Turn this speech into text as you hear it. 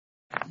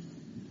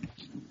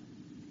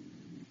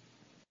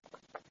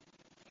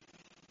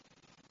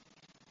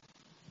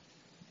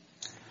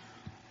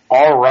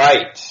All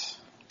right.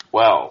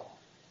 Well,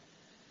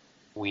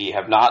 we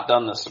have not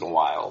done this in a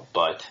while,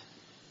 but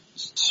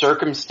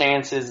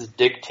circumstances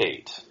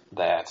dictate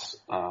that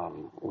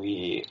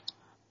we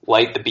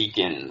light the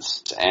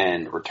beacons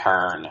and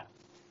return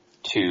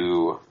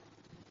to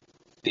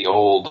the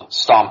old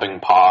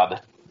stomping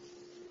pod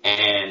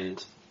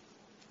and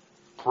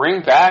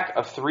bring back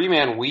a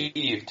three-man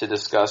weave to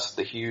discuss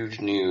the huge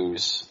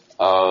news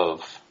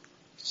of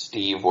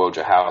Steve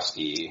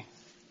Wojciechowski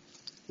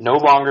no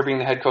longer being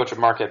the head coach of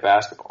Marquette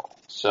basketball.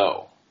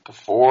 So,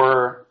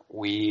 before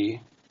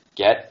we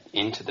get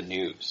into the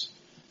news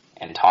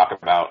and talk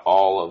about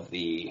all of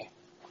the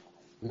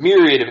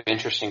myriad of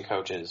interesting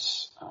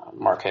coaches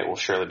Marquette will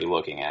surely be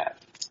looking at,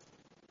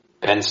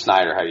 Ben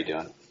Snyder, how you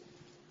doing?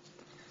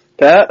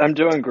 Pat, I'm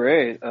doing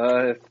great.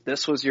 If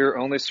this was your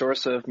only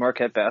source of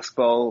Marquette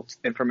basketball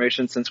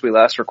information since we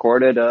last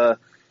recorded,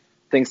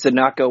 things did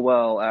not go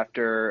well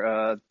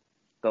after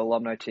the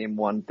alumni team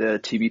won the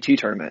TBT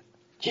tournament.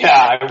 Yeah,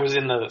 I was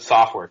in the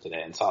software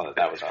today and saw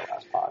that was our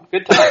last pod.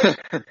 Good times.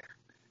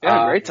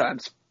 Yeah, great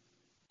times.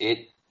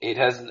 It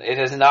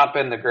has not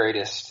been the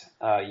greatest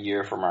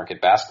year for Marquette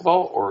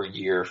basketball or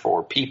year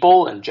for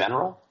people in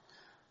general,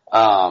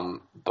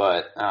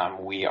 but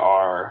we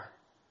are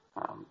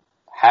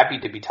happy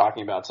to be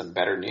talking about some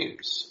better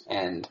news.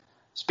 And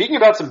speaking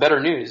about some better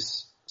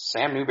news,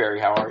 Sam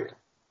Newberry, how are you?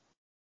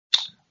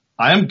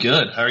 I am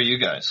good. How are you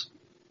guys?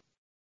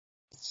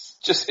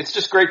 It's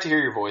just great to hear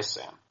your voice,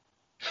 Sam.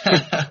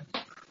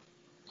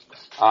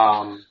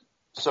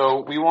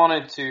 So we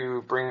wanted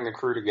to bring the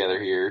crew together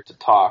here to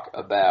talk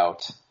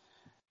about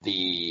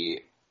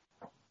the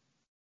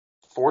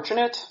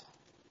fortunate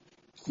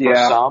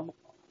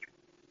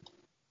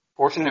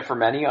for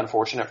many,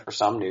 unfortunate for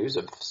some news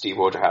of Steve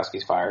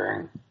Wojciechowski's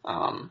firing.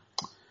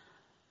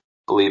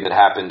 Believe it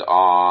happened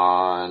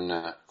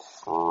on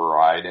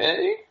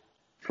Friday.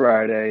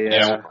 Friday,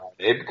 yeah.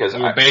 Friday, because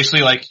we were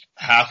basically like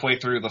halfway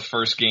through the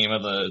first game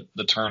of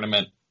the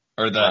tournament,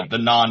 or the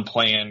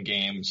non-play-in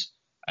games,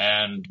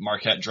 and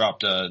Marquette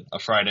dropped a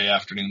Friday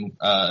afternoon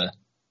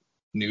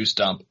news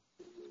dump.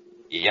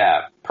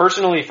 Yeah.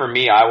 Personally, for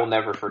me, I will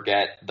never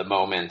forget the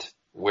moment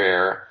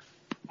where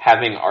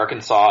having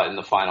Arkansas in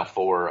the Final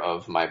Four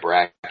of my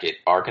bracket,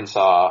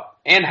 Arkansas,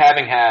 and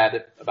having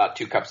had about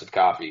 2 cups of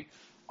coffee,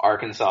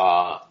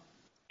 Arkansas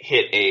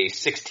hit a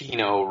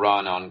 16-0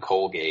 run on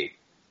Colgate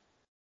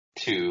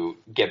to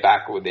get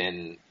back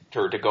within,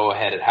 or to go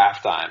ahead at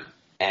halftime.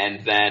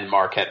 And then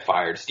Marquette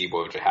fired Steve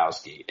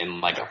Wojciechowski in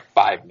like a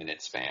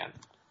 5-minute span.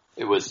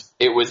 It was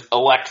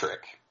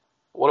electric.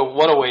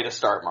 What a way to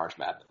start March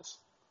Madness.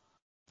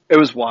 It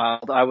was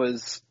wild. I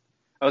was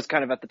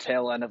kind of at the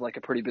tail end of like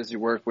a pretty busy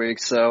work week,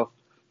 so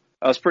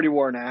I was pretty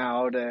worn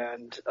out,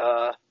 and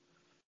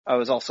I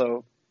was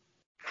also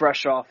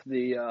fresh off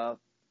the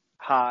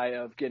high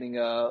of getting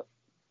a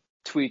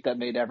tweet that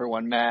made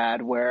everyone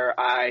mad, where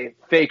I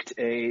faked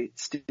a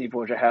Steve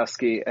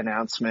Wojciechowski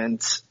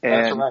announcement.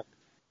 That's right.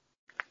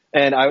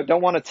 And I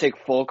don't want to take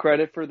full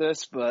credit for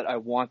this, but I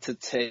want to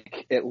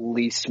take at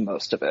least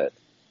most of it.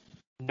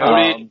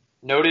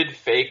 Noted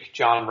fake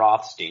John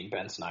Rothstein,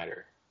 Ben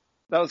Snyder.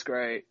 That was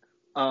great.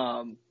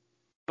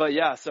 But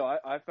yeah, so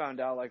I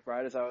found out like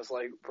right as I was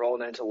like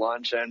rolling into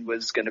lunch and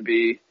was going to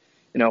be,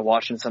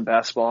 watching some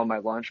basketball on my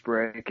lunch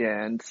break,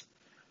 and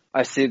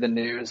I see the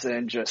news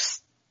and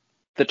just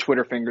the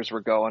Twitter fingers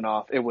were going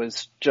off. It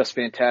was just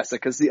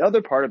fantastic, because the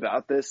other part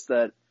about this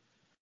that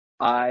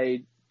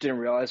I didn't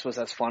realize was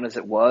as fun as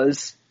it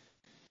was,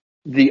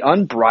 the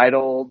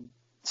unbridled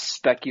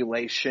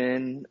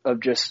speculation of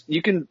just,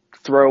 you can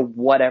throw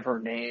whatever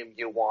name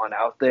you want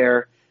out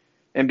there,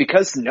 and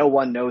because no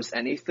one knows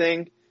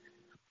anything,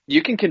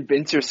 you can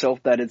convince yourself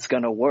that it's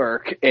going to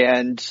work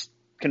and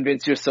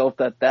convince yourself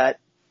that that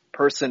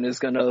person is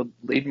going to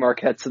lead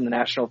Marquette to the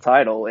national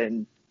title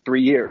in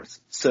 3 years.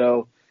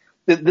 So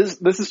this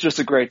is just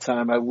a great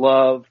time. I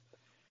love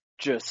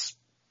just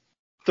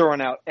throwing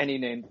out any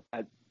name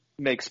that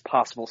makes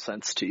possible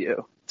sense to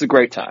you. It's a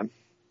great time.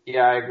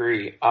 Yeah, I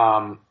agree.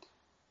 For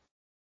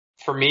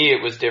me,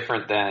 it was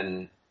different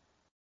than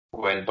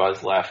when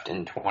Buzz left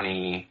in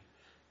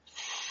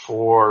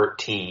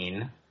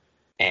 2014,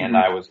 and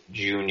I was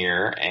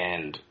junior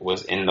and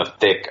was in the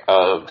thick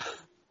of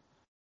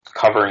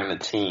covering the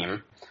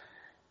team,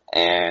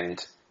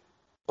 and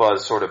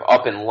Buzz sort of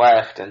up and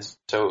left, and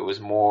so it was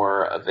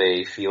more of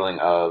a feeling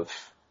of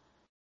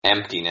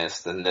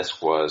emptiness than this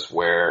was,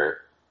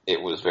 where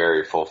it was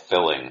very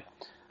fulfilling.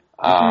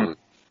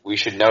 We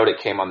should note it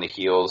came on the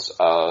heels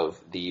of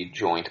the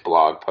joint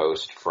blog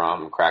post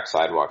from Crack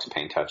Sidewalks,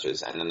 Paint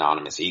Touches, and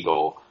Anonymous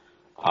Eagle.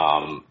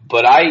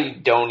 But I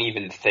don't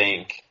even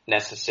think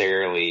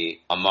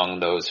necessarily among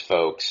those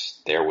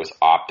folks there was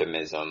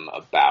optimism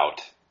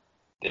about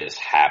this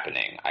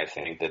happening. I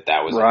think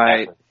that was an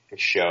effort to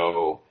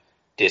show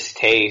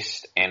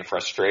distaste and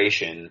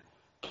frustration,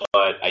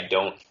 but I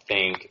don't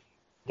think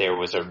there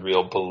was a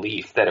real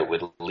belief that it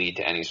would lead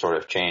to any sort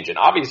of change. And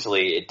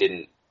obviously it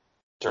didn't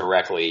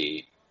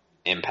directly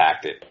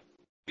impact it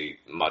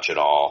much at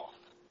all,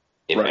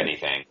 if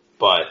anything.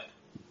 But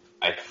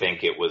I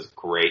think it was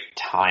great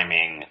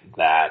timing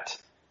that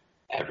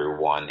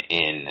everyone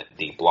in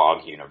the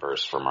blog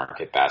universe for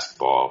Marquette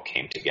basketball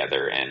came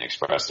together and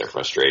expressed their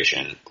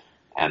frustration,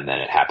 and then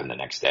it happened the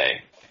next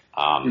day.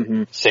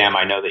 Sam,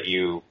 I know that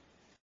you,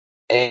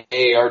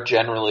 A, are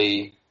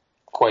generally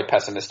quite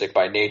pessimistic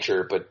by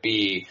nature, but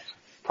B,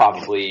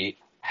 probably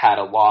had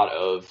a lot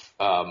of,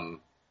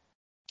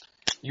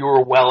 you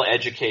were well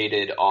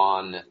educated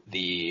on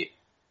the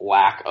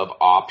lack of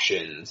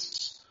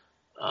options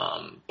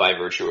by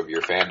virtue of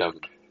your fandom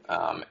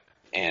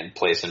and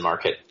place in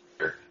Marquette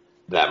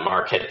that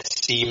Marquette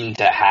seemed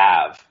to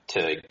have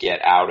to get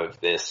out of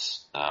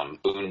this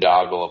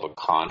boondoggle of a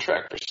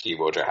contract for Steve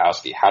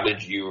Wojciechowski. How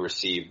did you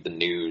receive the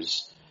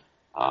news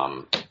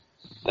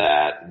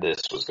that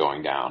this was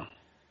going down?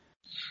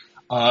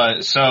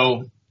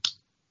 So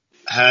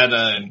had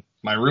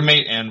my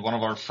roommate and one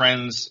of our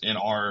friends in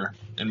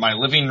my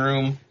living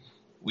room.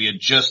 We had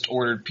just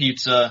ordered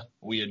pizza.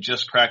 We had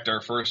just cracked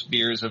our first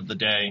beers of the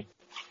day.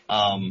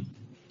 And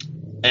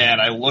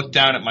I looked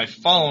down at my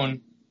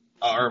phone,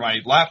 or my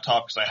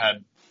laptop, because I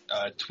had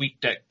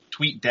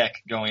TweetDeck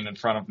going in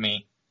front of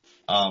me.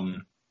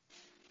 And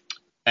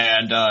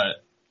I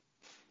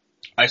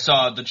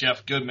saw the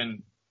Jeff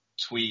Goodman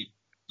tweet,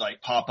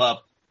 pop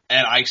up,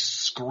 and I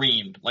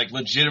screamed,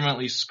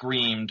 legitimately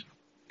screamed,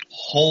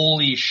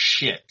 holy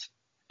shit.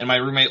 And my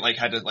roommate,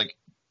 had to,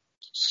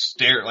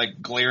 stare,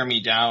 glare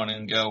me down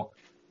and go,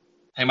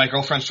 hey, my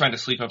girlfriend's trying to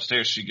sleep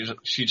upstairs. She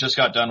just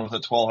got done with a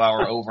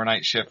 12-hour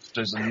overnight shift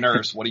as a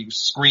nurse. What are you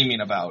screaming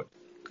about?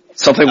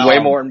 Something way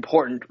more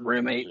important,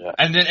 roommate. Yeah.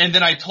 And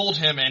then I told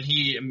him, and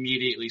he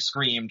immediately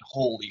screamed,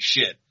 holy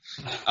shit.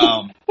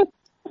 And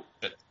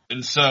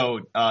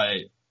so,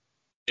 I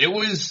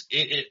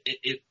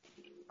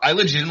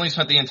legitimately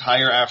spent the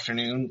entire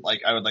afternoon,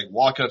 I would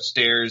walk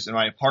upstairs in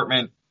my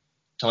apartment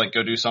to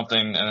go do something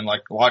and then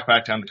walk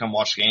back down to come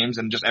watch games.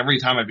 And just every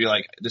time I'd be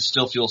this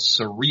still feels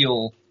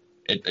surreal.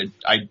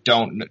 I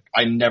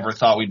never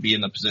thought we'd be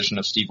in the position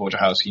of Steve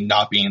Wojciechowski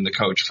not being the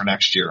coach for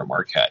next year at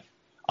Marquette.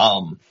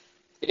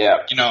 Yeah.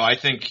 I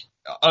think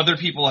other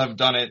people have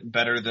done it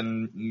better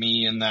than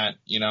me in that,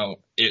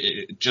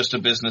 it just a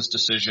business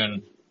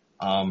decision.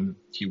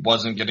 He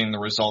wasn't getting the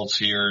results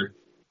here.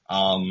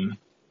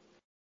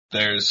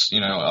 There's,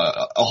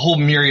 a whole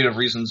myriad of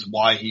reasons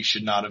why he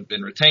should not have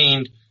been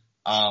retained.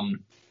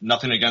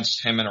 Nothing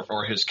against him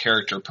or his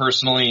character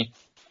personally.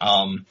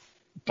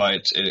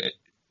 But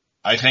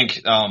I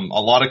think,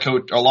 a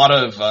lot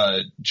of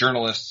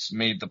journalists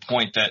made the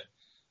point that,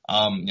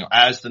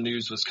 as the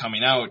news was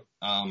coming out,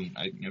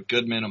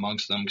 Goodman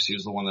amongst them, because he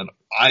was the one that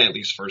I at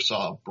least first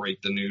saw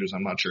break the news.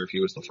 I'm not sure if he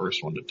was the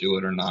first one to do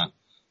it or not,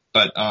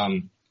 but,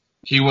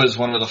 he was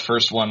one of the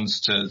first ones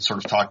to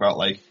sort of talk about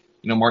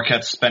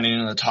Marquette's spending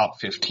in the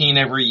top 15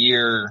 every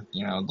year.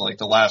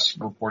 The last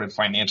reported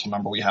financial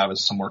number we have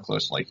is somewhere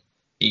close to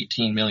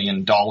 $18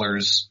 million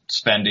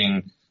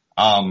spending.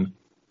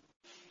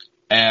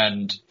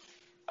 And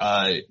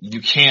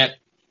you can't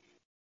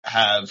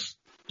have,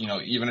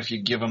 even if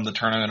you give them the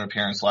tournament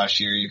appearance last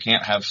year, you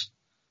can't have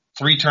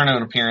 3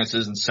 tournament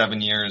appearances in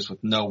 7 years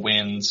with no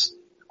wins,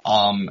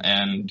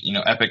 and,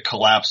 epic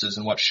collapses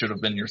in what should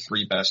have been your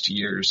 3 best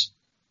years,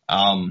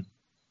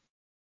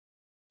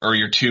 or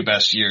your 2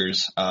 best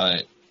years.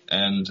 And,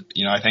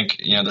 I think,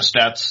 the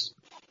stats,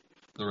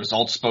 the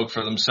results spoke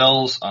for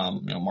themselves.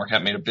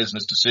 Marquette made a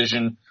business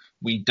decision.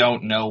 We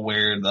don't know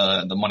where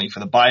the money for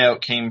the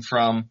buyout came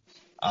from.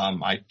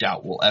 I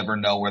doubt we'll ever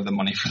know where the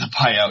money for the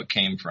buyout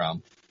came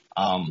from.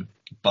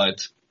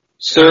 But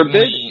there are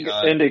big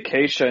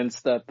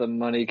indications that the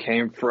money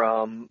came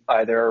from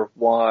either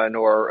one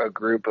or a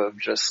group of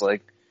just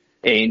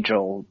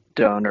angel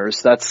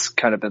donors. That's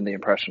kind of been the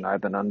impression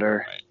I've been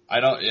under.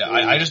 Right.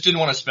 I just didn't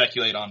want to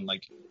speculate on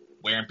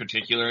where in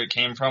particular it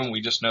came from.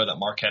 We just know that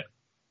Marquette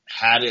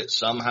had it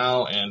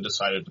somehow and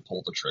decided to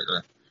pull the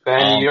trigger.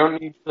 Ben, you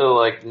don't need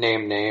to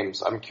name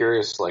names. I'm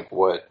curious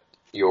where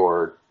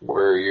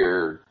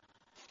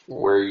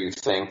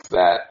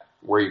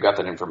you got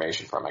that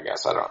information from, I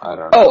guess. I don't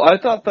know. Oh, I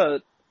thought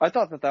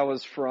that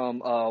was from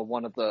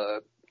one of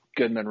the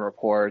Goodman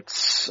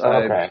reports.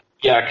 Okay.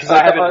 Yeah, because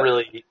I haven't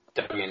really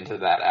dug into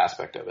that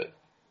aspect of it.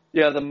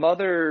 Yeah, the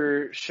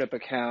mothership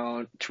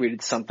account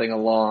tweeted something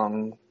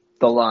along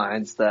the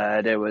lines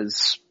that it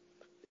was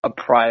a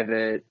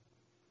private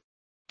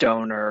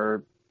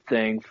donor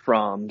thing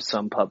from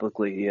some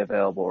publicly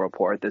available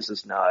report. This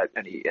is not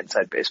any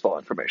inside baseball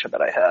information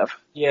that I have.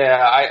 Yeah,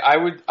 I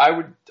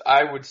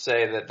would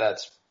say that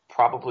that's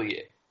probably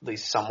at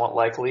least somewhat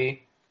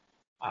likely.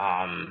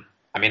 I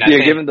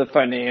think, given the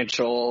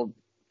financial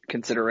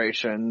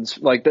considerations,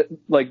 the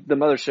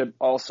mothership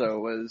also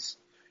was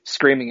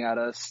screaming at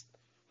us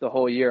the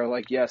whole year,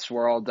 yes,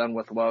 we're all done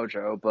with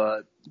Wojo,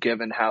 but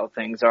given how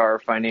things are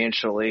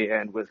financially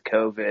and with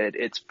COVID,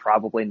 it's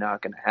probably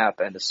not going to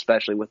happen,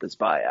 especially with this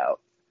buyout.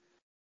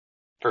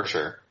 For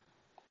sure.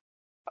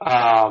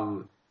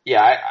 I'm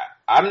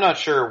not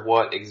sure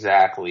what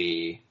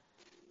exactly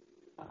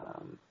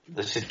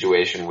the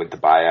situation with the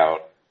buyout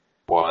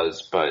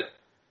was, but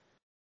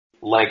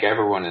like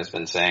everyone has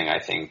been saying, I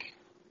think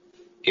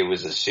it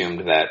was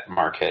assumed that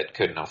Marquette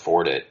couldn't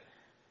afford it.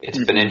 It's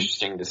been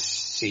interesting to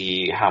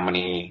see how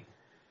many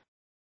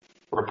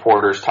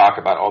reporters talk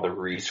about all the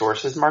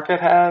resources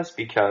Marquette has,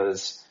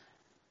 because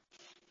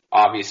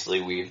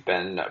obviously we've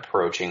been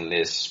approaching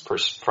this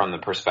from the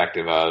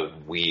perspective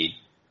of we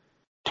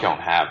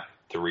don't have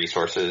the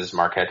resources.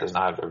 Marquette does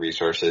not have the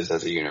resources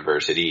as a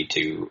university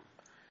to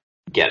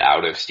get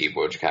out of Steve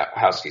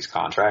Wojciechowski's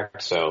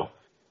contract. So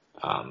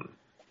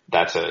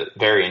that's a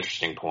very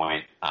interesting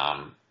point.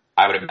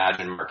 I would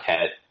imagine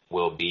Marquette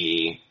will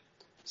be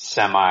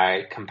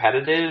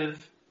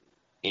semi-competitive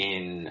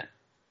in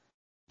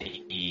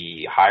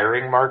the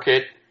hiring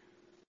market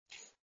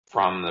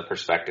from the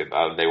perspective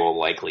of they will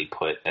likely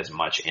put as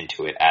much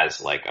into it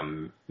as like a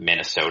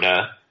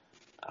Minnesota,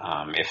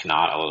 if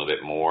not a little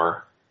bit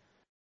more,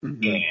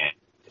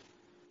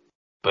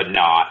 but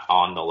not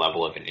on the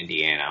level of an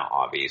Indiana,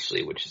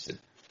 obviously, which is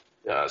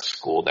a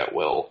school that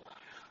will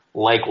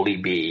likely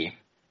be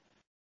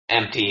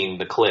emptying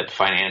the clip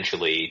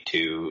financially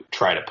to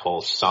try to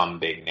pull some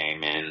big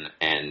name in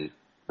and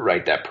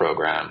write that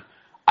program.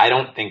 I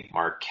don't think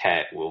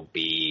Marquette will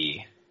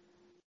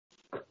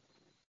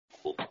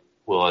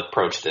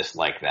approach this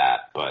like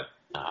that, but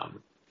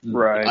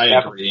right. I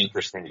definitely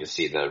interesting to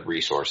see the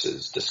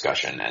resources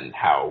discussion and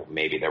how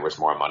maybe there was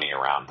more money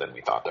around than we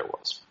thought there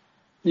was.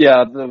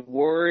 Yeah, the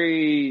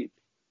worry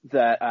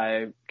that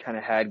I kind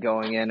of had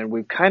going in, and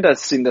we've kind of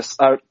seen this,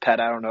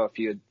 Pat, I don't know if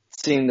you had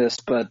seen this,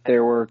 but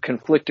there were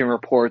conflicting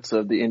reports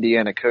of the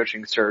Indiana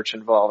coaching search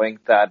involving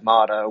Thad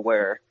Matta,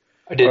 where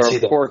I did see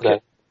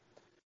that.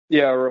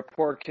 A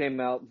report came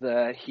out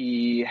that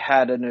he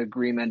had an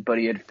agreement, but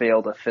he had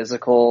failed a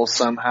physical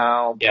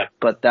somehow. Yeah.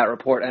 But that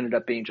report ended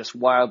up being just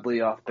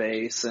wildly off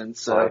base, and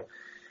so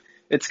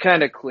it's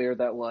kind of clear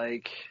that,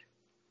 like,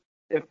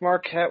 if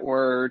Marquette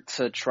were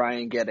to try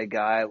and get a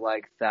guy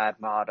like Thad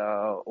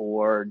Matta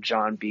or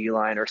John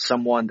Beilein or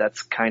someone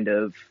that's kind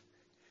of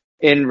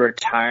in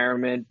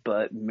retirement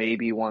but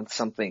maybe wants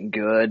something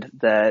good,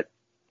 that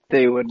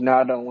they would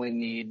not only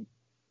need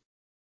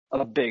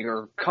a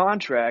bigger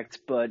contract,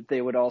 but they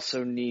would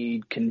also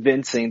need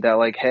convincing that,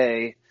 like,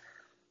 hey,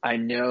 I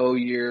know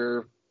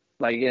you're,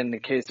 like in the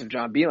case of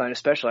John Beilein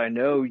especially, I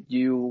know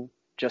you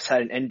just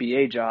had an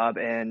NBA job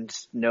and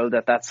know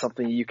that that's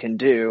something you can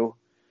do,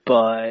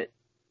 but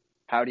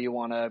how do you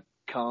want to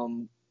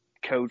come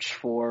coach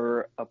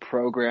for a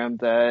program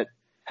that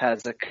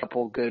has a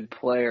couple good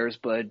players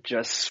but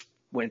just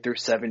went through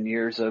 7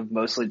 years of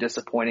mostly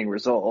disappointing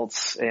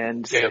results?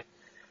 And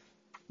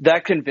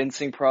that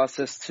convincing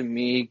process to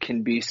me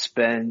can be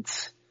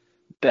spent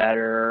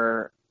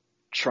better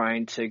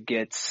trying to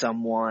get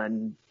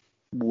someone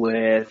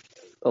with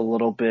a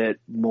little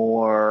bit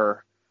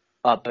more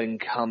up and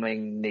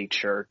coming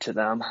nature to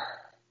them.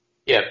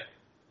 Yep.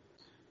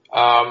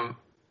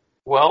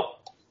 Well,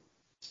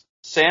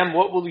 Sam,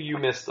 what will you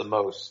miss the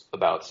most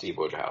about Steve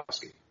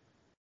Wojciechowski?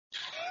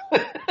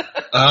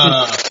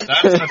 That's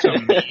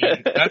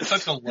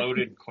such a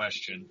loaded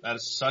question. That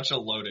is such a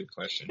loaded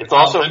question. It's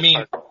also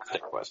a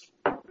question.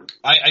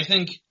 I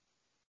think,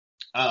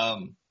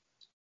 I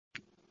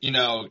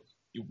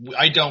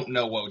don't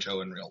know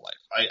Wojo in real life.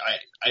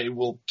 I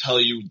will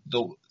tell you,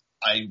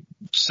 I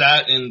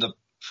sat in the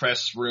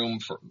press room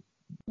for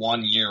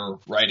 1 year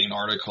writing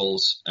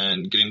articles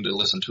and getting to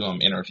listen to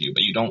him interview,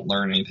 but you don't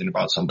learn anything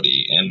about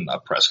somebody in a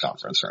press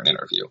conference or an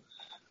interview.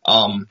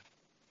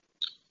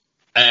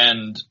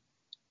 And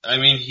I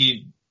mean,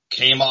 he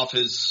came off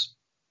as,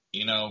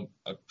 a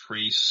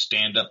pretty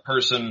stand-up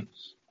person.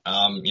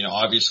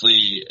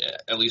 Obviously,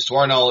 at least to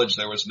our knowledge,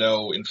 there was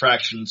no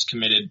infractions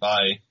committed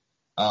by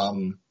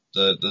the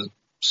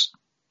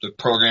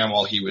program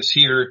while he was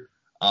here.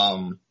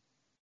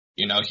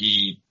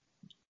 He,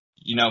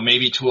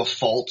 maybe to a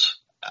fault,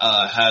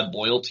 had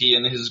loyalty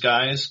in his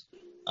guys.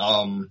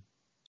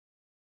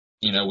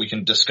 We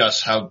can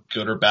discuss how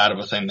good or bad of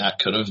a thing that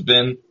could have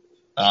been.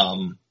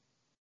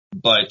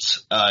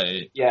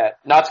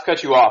 Not to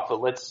cut you off, but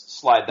let's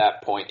slide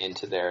that point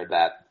into there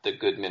that the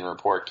Goodman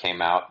report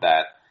came out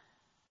that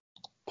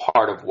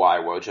part of why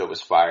Wojo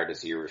was fired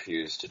is he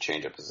refused to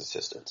change up his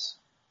assistants.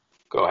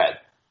 Go ahead.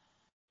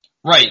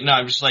 Right. No,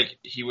 I'm just like,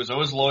 he was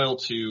always loyal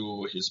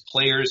to his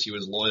players. He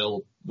was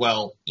loyal.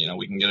 Well,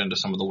 we can get into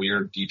some of the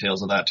weird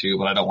details of that too,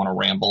 but I don't want to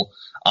ramble.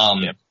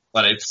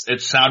 But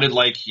it sounded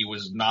like he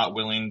was not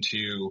willing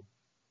to,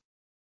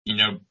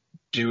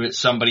 do it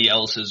somebody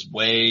else's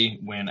way.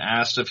 When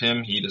asked of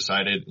him, he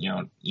decided,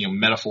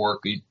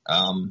 metaphorically,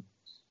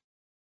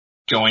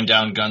 going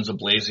down guns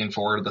a-blazing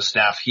for the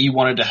staff he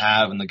wanted to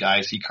have and the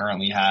guys he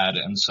currently had.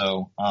 And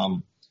so,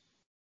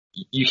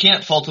 you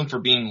can't fault him for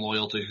being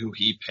loyal to who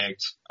he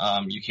picked.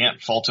 You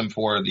can't fault him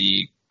for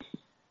the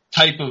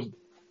type of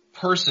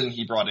person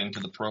he brought into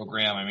the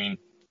program. I mean,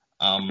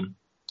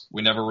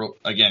 we never,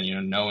 again,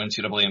 no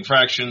NCAA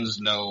infractions,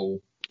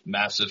 no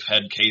massive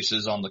head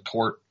cases on the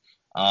court.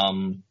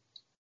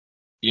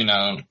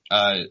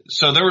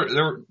 So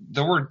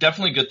there were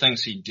definitely good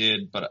things he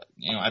did, but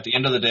at the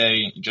end of the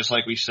day, just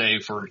like we say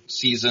for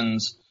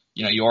seasons,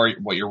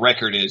 what your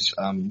record is.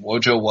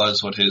 Wojo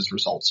was what his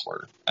results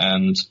were.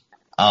 And,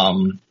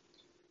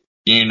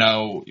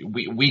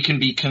 we can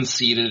be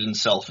conceited and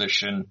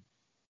selfish and,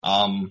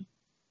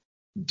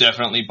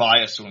 definitely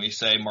biased when we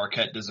say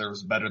Marquette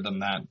deserves better than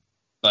that.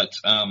 But,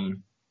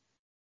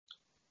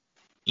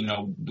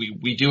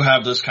 we do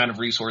have those kind of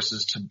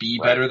resources to be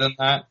better than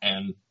that.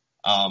 And,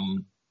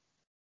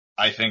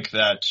 I think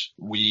that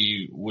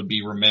we would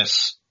be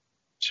remiss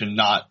to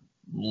not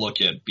look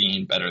at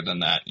being better than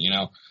that,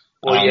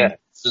 Well,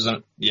 This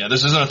isn't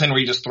a thing where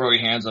you just throw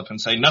your hands up and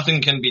say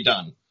nothing can be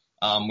done.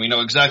 We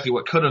know exactly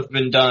what could have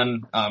been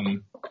done.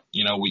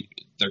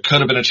 There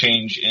could have been a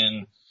change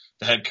in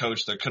the head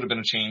coach. There could have been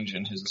a change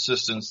in his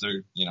assistants.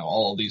 There,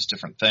 all of these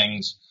different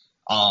things.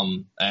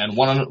 And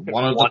one of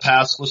the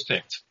paths was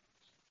picked.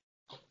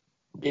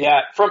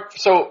 Yeah.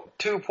 So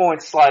 2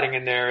 points sliding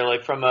in there,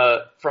 like from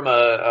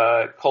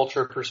a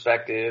culture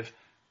perspective,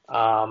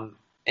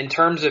 in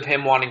terms of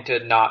him wanting to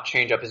not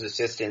change up his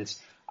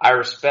assistants, I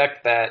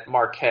respect that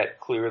Marquette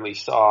clearly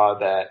saw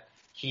that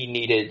he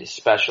needed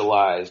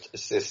specialized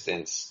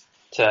assistants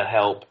to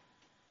help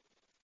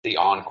the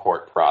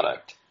on-court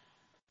product.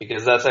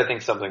 Because that's, I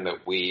think, something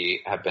that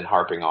we have been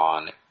harping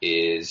on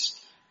is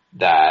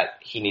that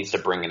he needs to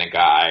bring in a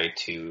guy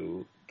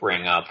to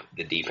bring up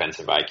the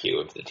defensive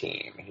IQ of the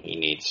team. He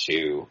needs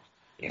to,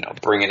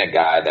 bring in a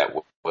guy that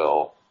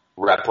will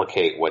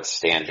replicate what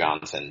Stan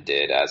Johnson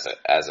did as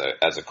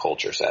a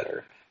culture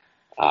setter.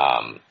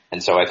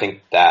 And so I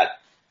think that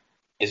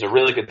is a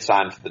really good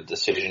sign for the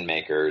decision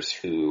makers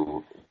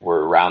who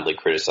were roundly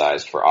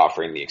criticized for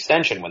offering the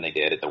extension when they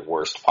did at the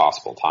worst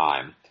possible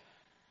time,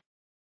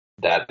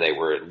 that they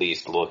were at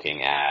least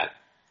looking at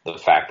the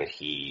fact that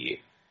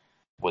he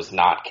was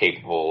not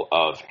capable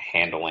of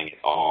handling it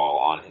all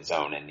on his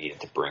own and needed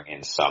to bring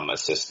in some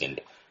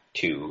assistant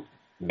to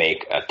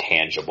make a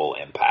tangible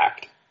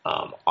impact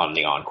on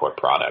the on-court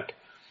product.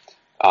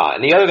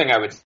 And the other thing I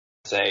would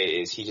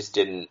say is he just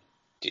didn't,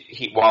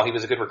 while he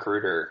was a good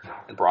recruiter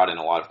and brought in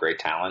a lot of great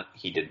talent,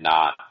 he did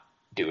not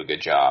do a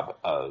good job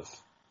of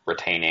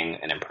retaining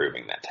and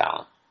improving that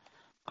talent.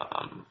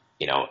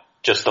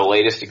 Just the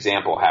latest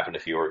example happened a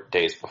few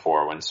days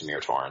before when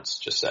Samir Torrance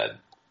just said,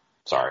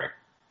 sorry,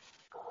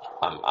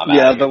 I'm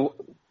out.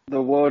 The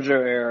Wojo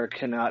era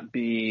cannot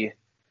be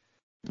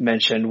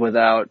mentioned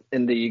without,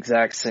 in the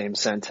exact same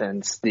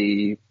sentence,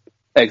 the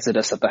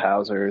exodus of the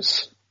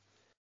Hausers.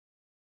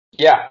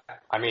 Yeah,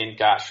 I mean,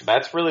 gosh,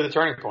 that's really the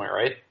turning point,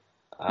 right?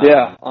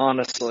 Yeah,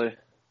 honestly.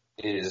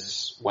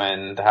 Is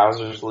when the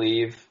Hausers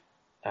leave,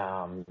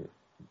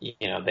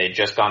 they'd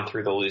just gone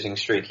through the losing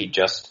streak. He'd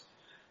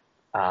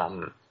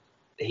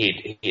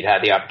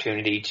had the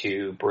opportunity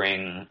to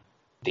bring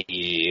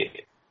the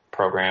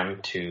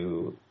program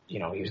to, he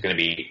was going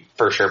to be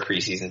for sure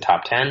preseason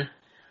top 10,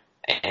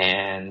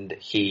 and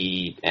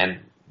he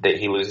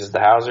loses the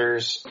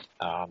Hausers.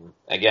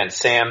 Again,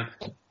 Sam,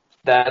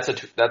 that's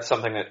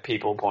something that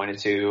people pointed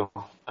to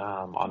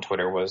on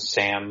Twitter, was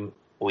Sam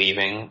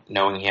leaving,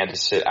 knowing he had to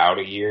sit out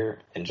a year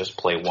and just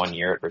play 1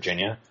 year at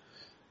Virginia.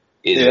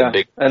 A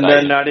big and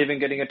then not even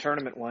getting a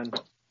tournament win.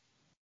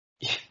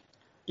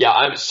 Yeah,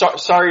 I'm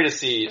sorry to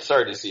see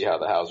how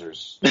the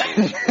Hausers.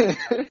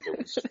 It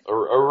was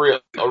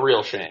a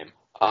real shame.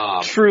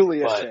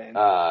 Truly a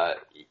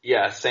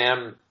shame.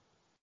 Sam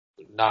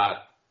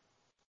not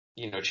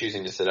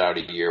choosing to sit out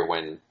a year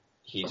when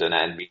he's an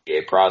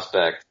NBA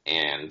prospect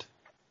and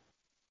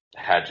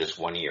had just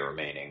 1 year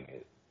remaining.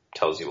 It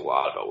tells you a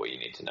lot about what you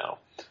need to know.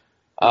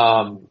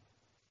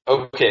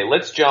 Okay,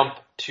 let's jump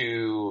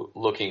to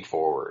looking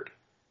forward.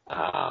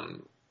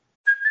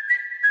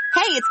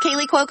 Hey, it's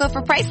Kaylee Cuoco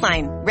for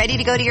Priceline. Ready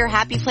to go to your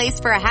happy place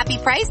for a happy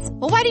price?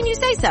 Well, why didn't you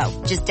say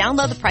so? Just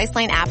download the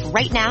Priceline app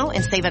right now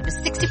and save up to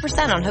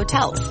 60% on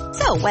hotels.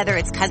 So whether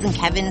it's Cousin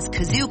Kevin's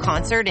Kazoo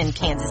concert in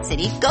Kansas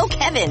City, go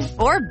Kevin,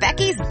 or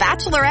Becky's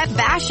Bachelorette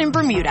Bash in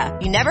Bermuda,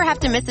 you never have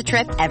to miss a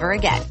trip ever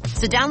again.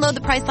 So download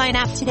the Priceline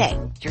app today.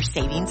 Your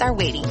savings are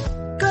waiting.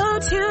 Go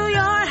to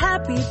your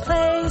happy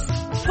place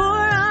for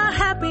a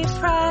happy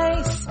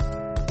price.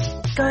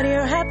 Go to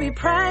your happy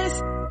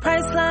price,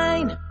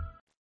 Priceline.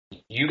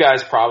 You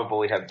guys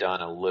probably have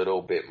done a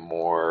little bit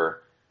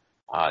more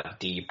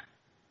deep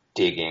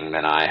digging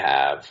than I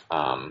have.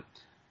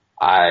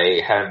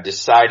 I have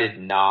decided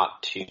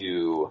not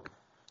to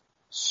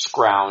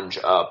scrounge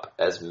up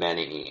as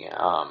many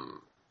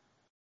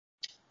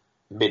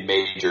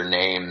mid-major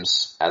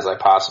names as I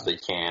possibly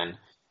can,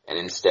 and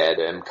instead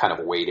am kind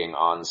of waiting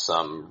on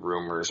some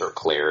rumors or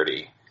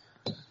clarity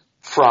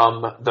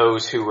from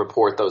those who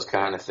report those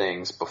kind of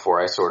things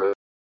before I sort of.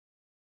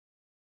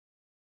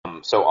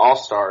 So I'll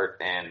start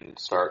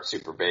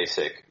super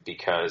basic,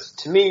 because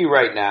to me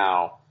right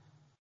now,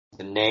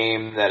 the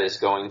name that is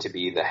going to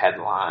be the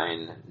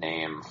headline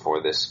name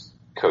for this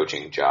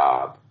coaching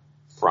job,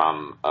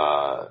 from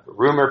a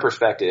rumor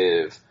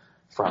perspective,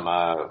 from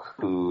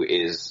who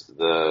is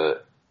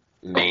the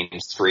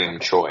mainstream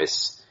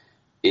choice,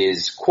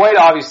 is quite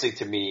obviously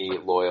to me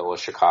Loyola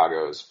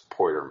Chicago's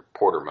Porter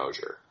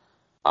Moser.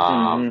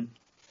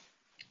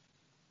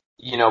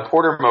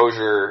 Porter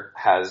Moser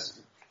has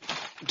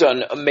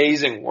done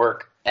amazing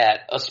work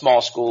at a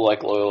small school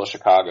like Loyola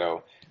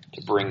Chicago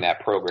to bring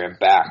that program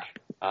back.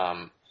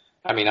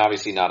 I mean,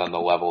 obviously not on the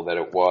level that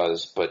it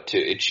was, but to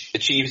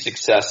achieve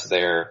success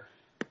there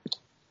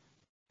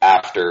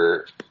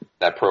after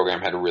that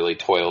program had really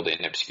toiled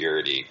in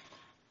obscurity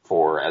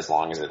for as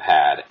long as it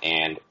had.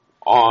 And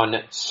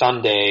on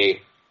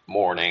Sunday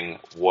morning,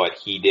 what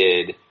he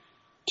did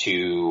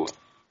to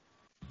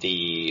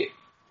the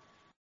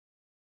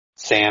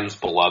Sam's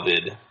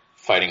beloved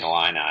Fighting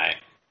Illini,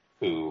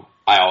 who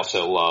I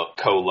also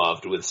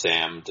co-loved with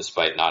Sam,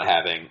 despite not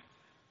having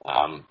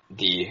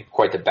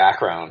quite the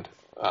background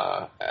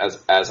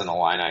as an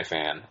Illini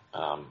fan.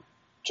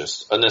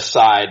 Just an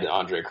aside,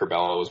 Andre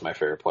Curbelo was my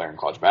favorite player in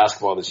college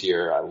basketball this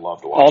year. I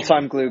loved watching.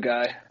 All-time glue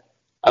guy.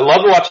 I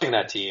loved watching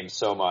that team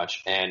so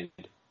much, and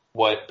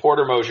what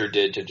Porter Moser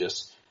did to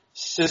just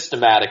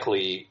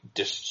systematically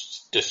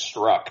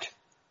destruct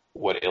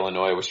what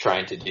Illinois was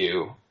trying to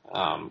do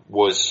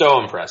was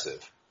so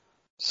impressive.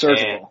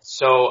 Surgical. And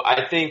so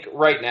I think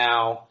right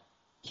now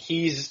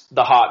he's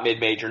the hot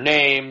mid-major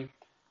name.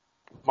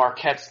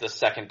 Marquette's the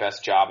second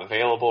best job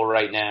available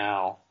right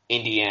now.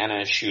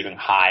 Indiana is shooting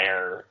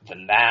higher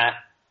than that.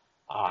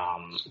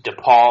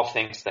 DePaul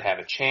thinks they have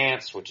a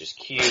chance, which is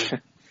cute.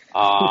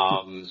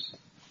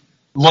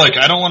 Look,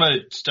 I don't want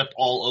to step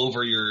all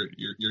over your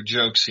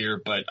jokes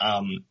here, but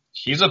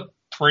he's a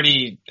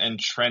pretty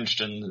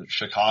entrenched in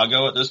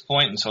Chicago at this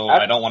point, and so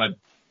I don't want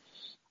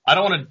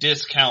to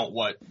discount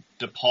what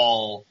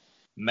DePaul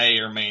may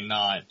or may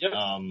not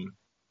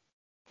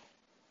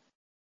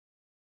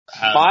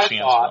have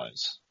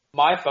chance-wise.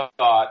 My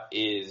thought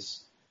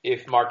is,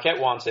 if Marquette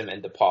wants him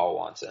and DePaul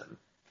wants him,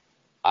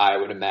 I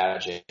would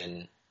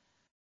imagine,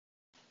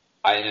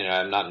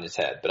 I'm not in his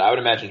head, but I would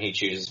imagine he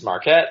chooses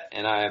Marquette,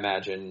 and I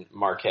imagine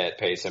Marquette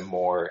pays him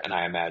more, and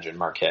I imagine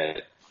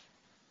Marquette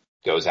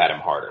goes at him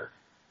harder.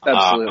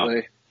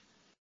 Absolutely.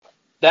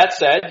 That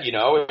said,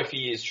 if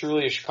he is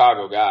truly a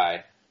Chicago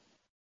guy,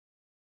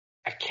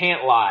 I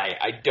can't lie,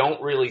 I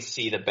don't really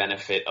see the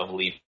benefit of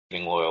leaving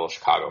Loyola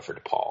Chicago for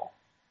DePaul.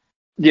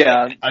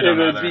 Yeah,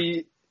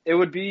 it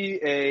would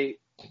be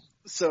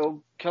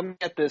so coming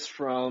at this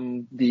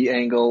from the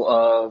angle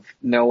of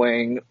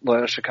knowing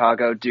Loyola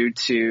Chicago due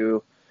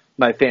to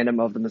my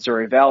fandom of the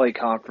Missouri Valley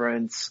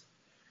Conference,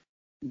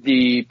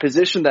 the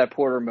position that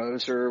Porter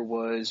Moser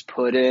was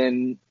put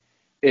in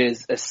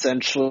is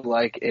essentially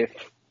like if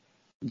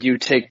you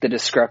take the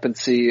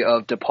discrepancy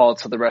of DePaul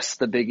to the rest of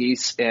the Big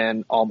East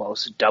and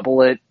almost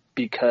double it,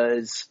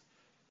 because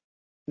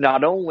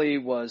not only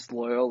was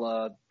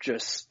Loyola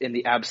just in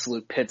the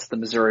absolute pits of the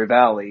Missouri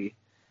Valley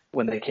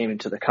when they came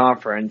into the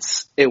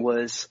conference, they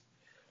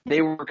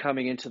were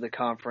coming into the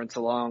conference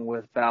along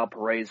with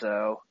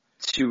Valparaiso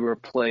to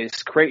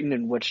replace Creighton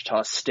and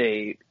Wichita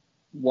State,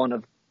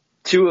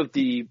 two of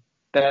the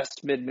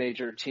best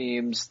mid-major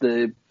teams,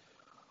 the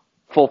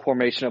full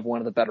formation of one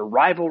of the better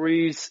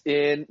rivalries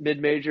in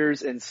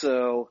mid-majors. And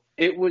so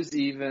it was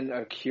even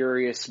a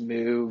curious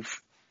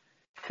move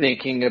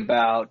thinking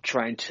about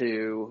trying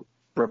to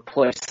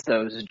replace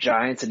those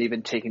giants and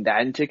even taking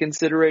that into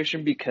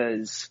consideration,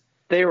 because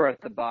they were at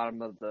the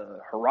bottom of the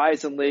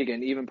Horizon League,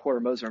 and even Porter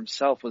Moser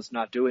himself was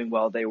not doing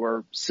well. They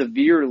were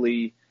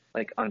severely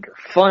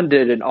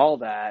underfunded and all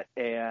that,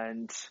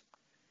 and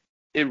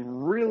it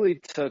really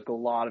took a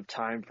lot of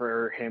time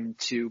for him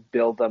to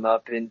build them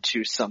up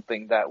into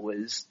something that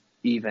was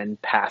even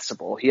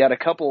passable. He had a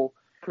couple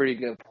pretty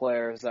good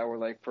players that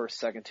were first,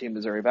 second team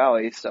Missouri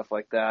Valley, stuff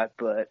like that,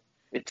 but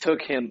it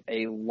took him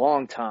a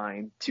long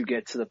time to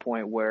get to the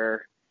point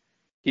where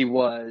he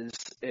was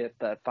at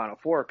that Final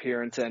Four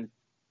appearance, and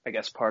I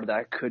guess part of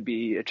that could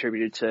be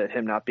attributed to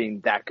him not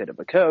being that good of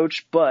a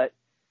coach. But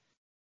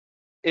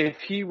if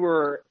he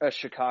were a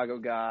Chicago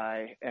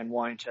guy and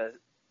wanting to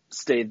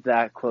stay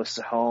that close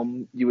to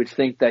home, you would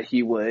think that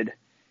he would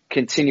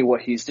continue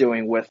what he's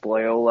doing with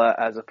Loyola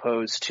as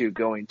opposed to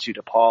going to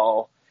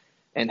DePaul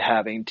and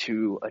having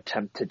to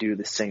attempt to do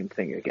the same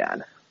thing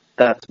again.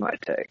 That's my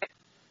take.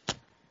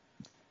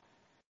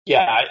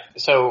 Yeah,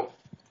 so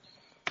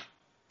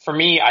for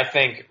me, I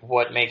think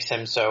what makes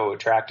him so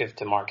attractive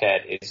to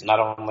Marquette is not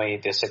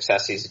only the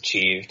success he's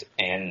achieved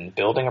in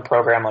building a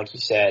program, like you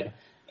said,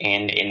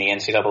 and in the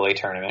NCAA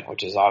tournament,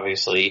 which is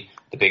obviously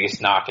the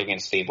biggest knock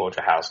against Steve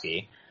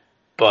Wojciechowski,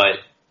 but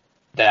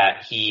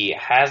that he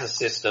has a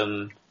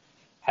system,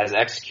 has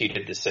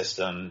executed the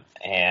system,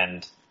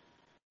 and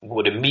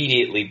would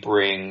immediately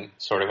bring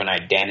sort of an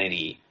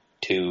identity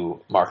to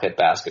Marquette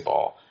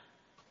basketball.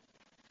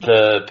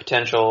 The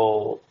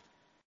potential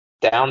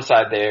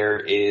downside there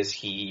is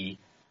he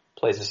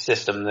plays a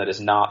system that is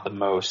not the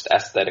most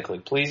aesthetically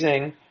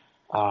pleasing.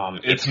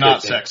 It's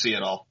not sexy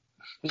at all.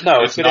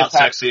 No, it's not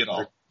sexy at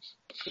all.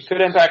 It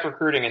could impact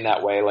recruiting in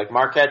that way.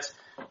 Marquette's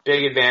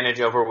big advantage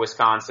over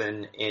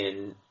Wisconsin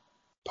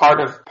part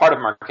of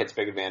Marquette's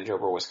big advantage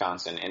over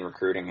Wisconsin in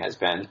recruiting has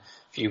been,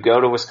 if you go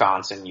to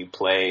Wisconsin, you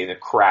play the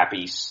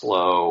crappy,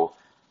 slow,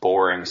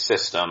 boring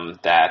system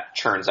that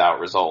churns out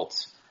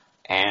results.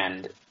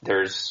 And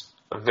there's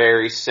a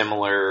very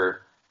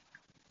similar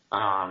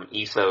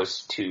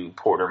ethos to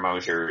Porter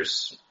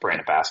Mosier's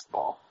brand of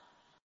basketball.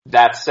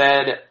 That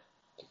said,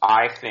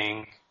 I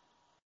think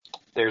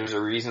there's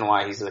a reason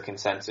why he's the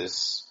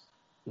consensus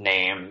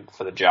name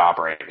for the job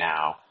right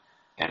now,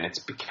 and it's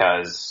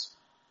because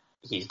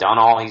he's done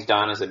all he's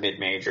done as a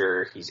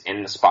mid-major. He's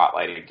in the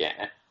spotlight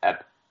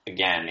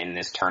again in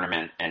this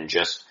tournament, and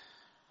just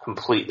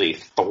completely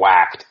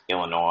thwacked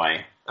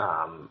Illinois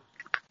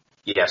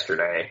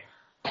yesterday.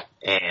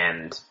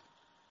 And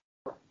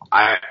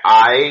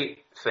I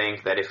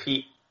think that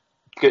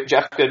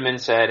Jeff Goodman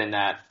said in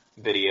that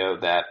video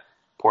that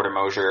Porter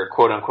Mosier,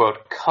 quote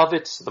unquote,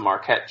 covets the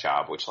Marquette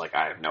job, which, like,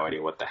 I have no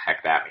idea what the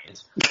heck that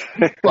means.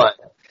 But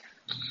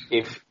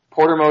if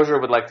Porter Mosier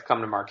would like to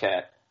come to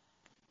Marquette,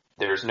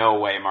 there's no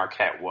way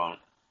Marquette won't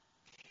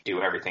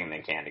do everything they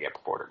can to get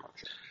Porter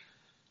Mosier.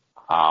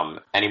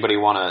 Anybody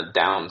want to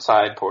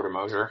downside Porter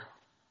Mosier?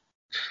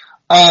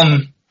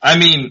 I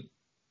mean,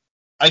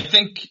 I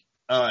think,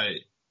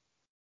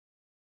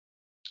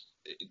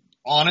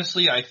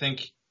 honestly, I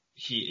think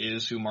he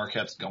is who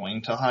Marquette's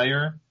going to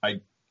hire.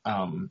 I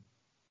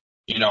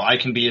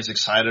can be as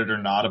excited or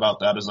not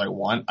about that as I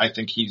want. I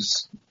think he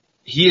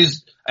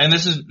is, and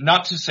this is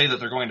not to say that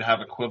they're going to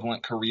have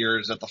equivalent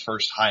careers at the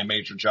first high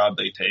major job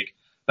they take,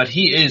 but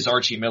he is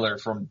Archie Miller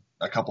from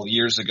a couple of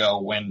years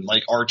ago when,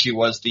 like, Archie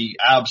was the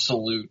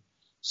absolute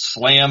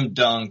slam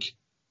dunk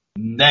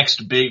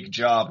next big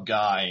job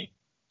guy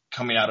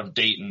coming out of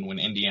Dayton when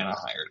Indiana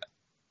hired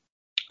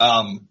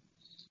him.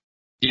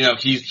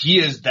 He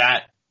is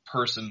that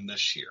person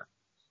this year.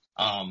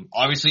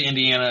 Obviously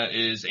Indiana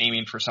is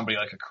aiming for somebody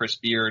like a Chris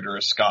Beard or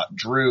a Scott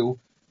Drew.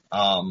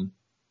 We're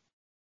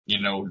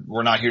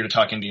not here to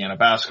talk Indiana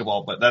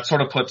basketball, but that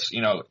sort of puts,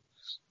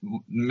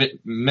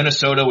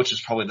 Minnesota, which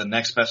is probably the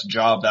next best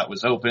job that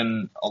was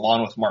open,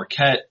 along with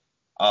Marquette,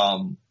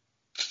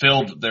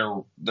 filled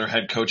their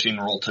head coaching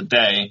role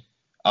today,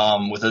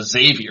 with a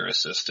Xavier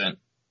assistant,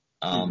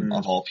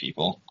 of all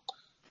people.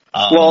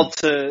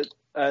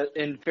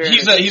 In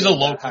fairness, he's a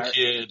local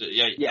kid,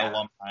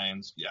 alumni,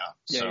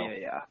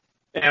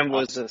 and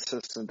was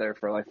assistant there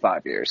for like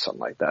 5 years, something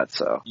like that.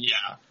 So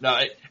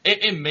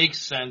it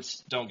makes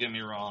sense. Don't get me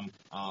wrong.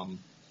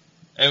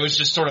 It was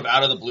just sort of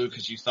out of the blue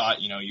because you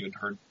thought, you had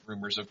heard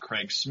rumors of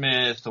Craig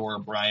Smith or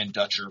Brian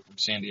Dutcher from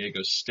San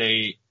Diego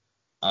State.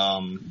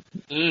 I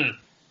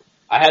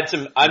had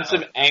some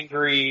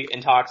angry,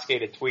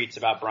 intoxicated tweets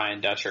about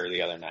Brian Dutcher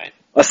the other night.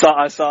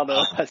 I saw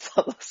those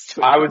tweets.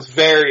 I was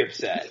very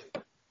upset.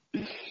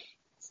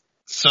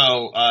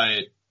 So,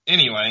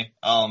 anyway,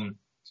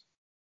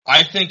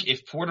 I think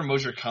if Porter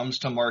Mosier comes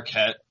to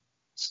Marquette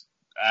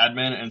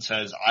admin and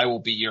says, I will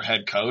be your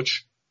head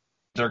coach,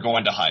 they're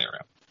going to hire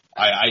him.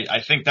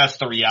 I think that's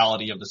the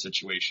reality of the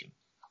situation.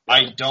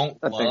 I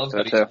don't love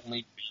that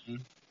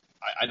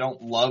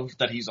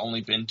he's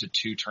only been to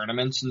 2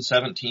 tournaments in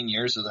 17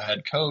 years as a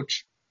head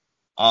coach.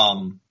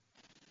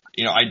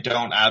 I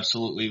don't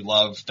absolutely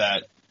love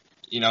that,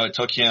 it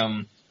took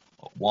him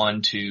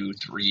 1, 2,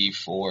 3,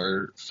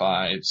 4,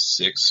 5,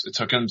 6. It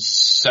took him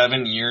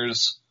 7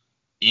 years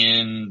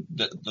in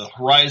the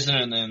Horizon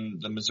and then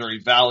the Missouri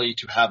Valley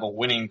to have a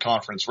winning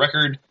conference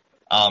record.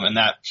 And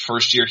that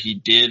first year he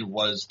did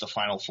was the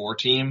Final Four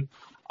team.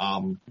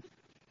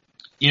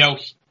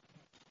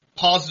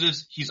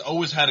 Positives, he's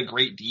always had a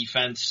great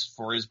defense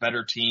for his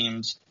better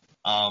teams.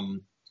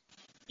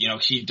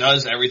 He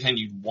does everything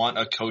you want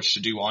a coach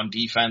to do on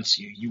defense.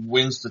 He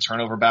wins the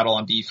turnover battle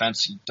on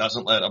defense. He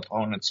doesn't let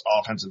opponents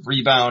offensive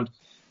rebound.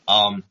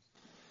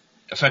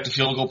 Effective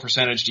field goal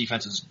percentage,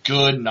 defense is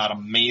good, not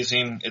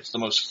amazing. It's the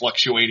most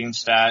fluctuating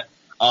stat.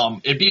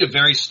 It'd be a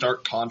very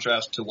stark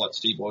contrast to what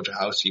Steve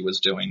Wojciechowski was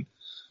doing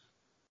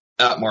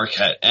at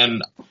Marquette.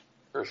 And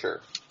for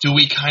sure, do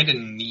we kind of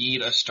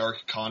need a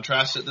stark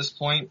contrast at this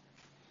point?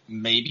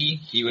 Maybe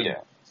he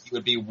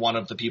would be one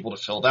of the people to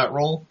fill that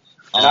role.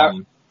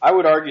 I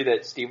would argue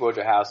that Steve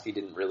Wojciechowski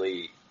didn't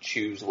really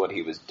choose what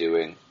he was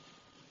doing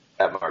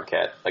at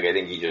Marquette. Like, I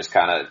think he just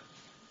kind of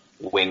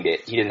winged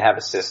it. He didn't have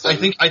a system. I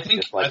think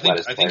Steve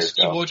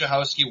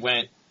Wojciechowski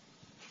went,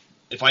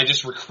 if I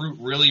just recruit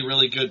really,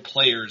 really good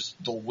players,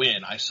 they'll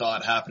win. I saw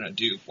it happen at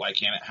Duke. Why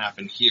can't it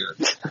happen here?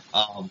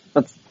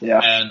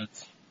 And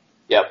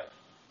yep.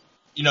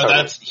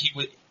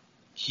 Totally.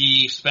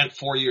 He spent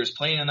 4 years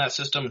playing in that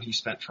system. He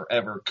spent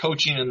forever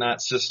coaching in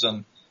that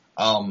system.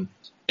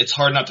 It's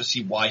hard not to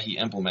see why he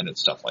implemented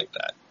stuff like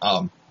that.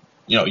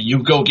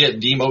 You go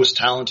get the most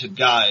talented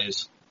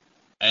guys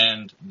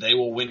and they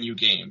will win you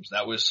games.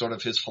 That was sort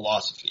of his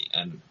philosophy.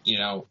 And,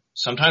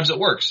 sometimes it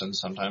works and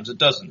sometimes it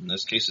doesn't. In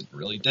this case, it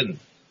really didn't.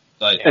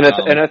 But,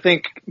 I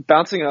think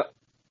bouncing off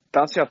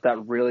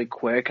that really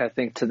quick, I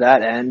think to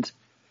that end,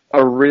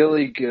 a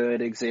really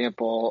good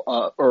example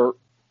of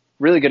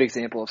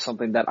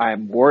something that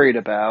I'm worried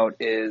about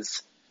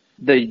is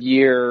the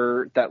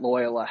year that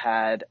Loyola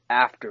had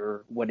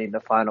after winning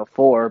the Final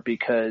Four,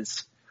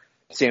 because,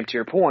 Sam, to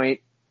your point,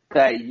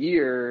 that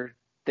year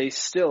they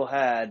still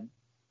had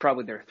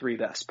probably their 3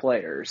 best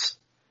players.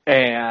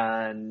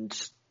 And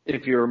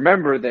if you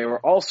remember, they were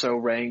also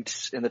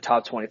ranked in the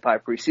top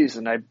 25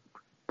 preseason. I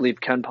believe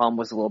KenPom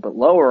was a little bit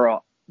lower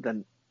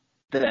than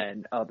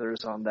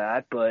others on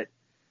that, but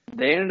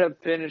they ended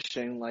up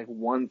finishing like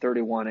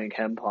 131 in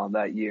KenPom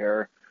that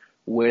year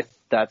with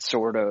that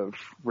sort of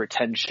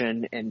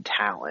retention and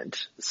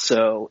talent.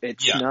 So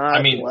it's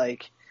not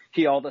like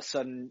he all of a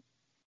sudden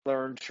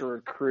learned to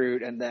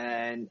recruit and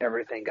then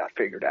everything got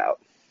figured out.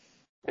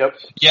 Yep.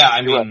 Yeah,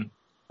 I mean,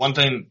 one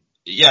thing,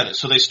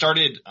 so they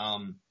started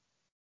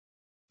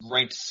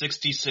ranked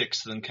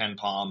 66th in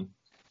KenPom,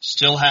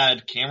 still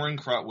had Cameron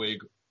Krutwig,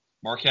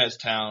 Marquez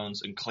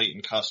Towns, and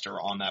Clayton Custer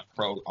on that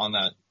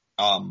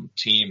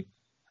team,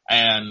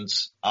 and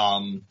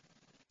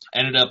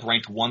ended up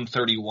ranked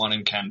 131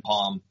 in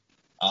KenPom.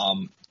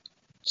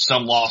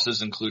 Some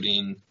losses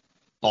including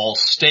Ball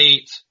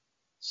State,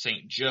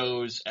 St.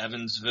 Joe's,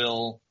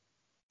 Evansville,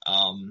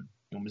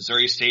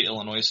 Missouri State,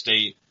 Illinois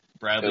State,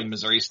 Bradley,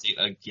 Missouri State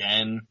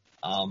again.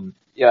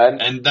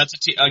 And that's a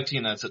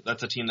team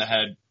that's a team that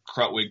had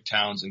Krutwig,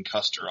 Towns, and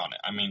Custer on it.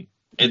 I mean,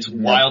 it's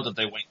wild that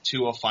they went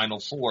to a Final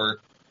Four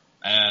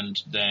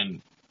and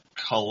then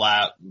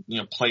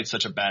played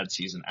such a bad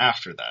season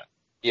after that.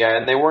 Yeah,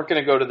 and they weren't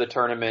going to go to the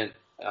tournament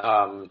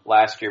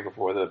last year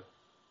before the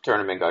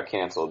tournament got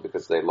canceled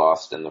because they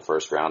lost in the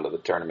first round of the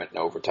tournament in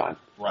overtime.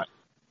 Right.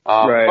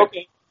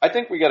 Okay. I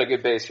think we got a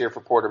good base here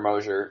for Porter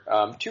Moser.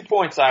 2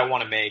 points I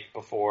want to make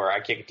before I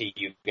kick it to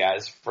you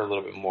guys for a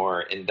little bit more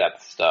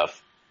in-depth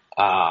stuff.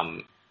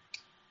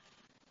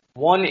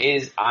 One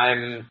is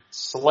I'm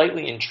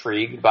slightly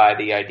intrigued by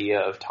the idea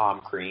of Tom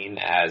Crean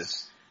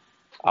as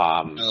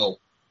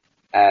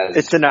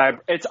it's my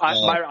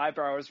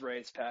eyebrow is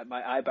raised, Pat.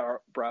 My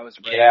eyebrow is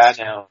raised. Yeah,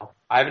 I know.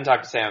 I haven't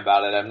talked to Sam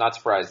about it. I'm not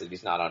surprised that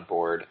he's not on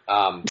board.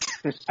 I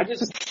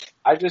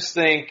just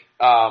think.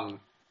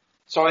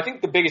 So I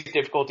think the biggest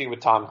difficulty with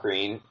Tom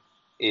Crean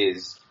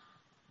is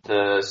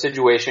the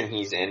situation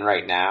he's in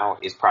right now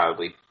is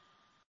probably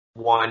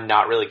one,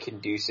 not really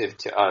conducive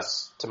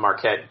to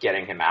Marquette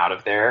getting him out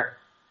of there,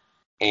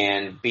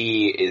 and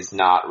B, is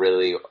not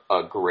really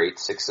a great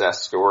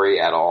success story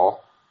at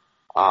all.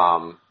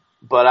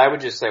 But I would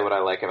just say what I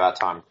like about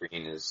Tom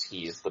Crean is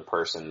he's the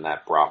person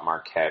that brought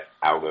Marquette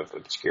out of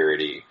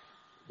obscurity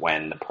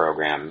when the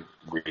program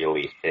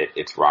really hit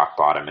its rock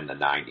bottom in the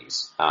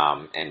 90s.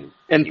 And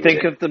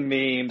think of the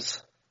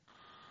memes.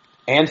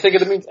 And think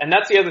of the memes. And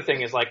that's the other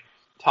thing is, like,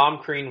 Tom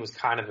Crean was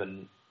kind of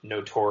a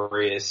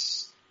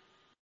notorious...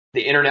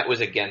 The internet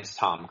was against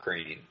Tom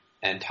Crean.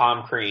 And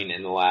Tom Crean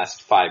in the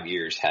last 5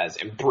 years has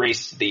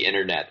embraced the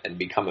internet and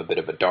become a bit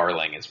of a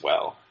darling as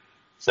well.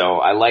 So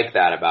I like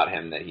that about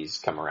him, that he's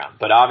come around.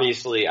 But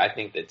obviously, I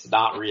think it's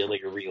not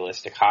really a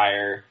realistic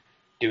hire.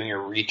 Doing a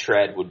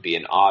retread would be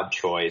an odd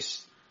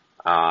choice.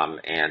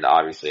 And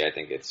obviously, I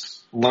think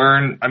it's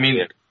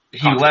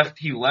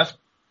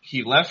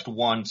he left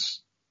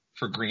once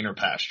for greener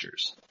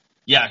pastures.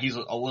 Yeah, he's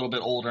a little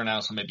bit older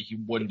now, so maybe he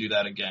wouldn't do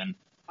that again.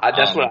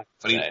 That's what I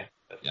would say.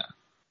 Yeah,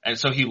 and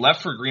so he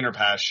left for greener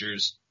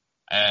pastures,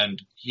 and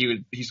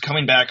he's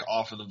coming back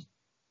off of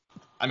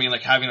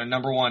having a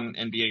number 1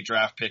 NBA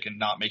draft pick and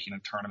not making a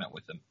tournament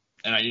with him.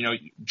 And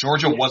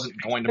Georgia wasn't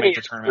going to make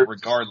a tournament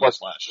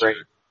regardless last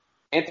year.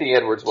 Anthony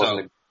Edwards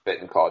wasn't a fit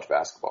in college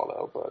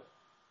basketball though,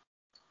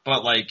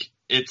 But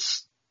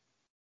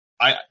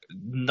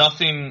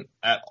nothing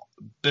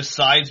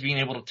besides being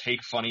able to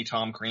take funny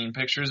Tom Crean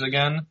pictures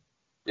again.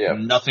 Yeah.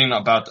 Nothing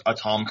about a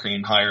Tom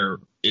Crean hire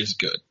is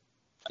good.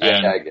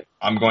 Yeah, and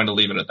I'm going to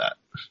leave it at that.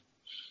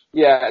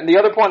 Yeah, and the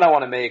other point I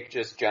want to make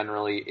just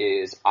generally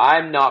is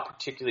I'm not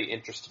particularly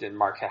interested in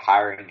Marquette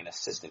hiring an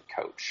assistant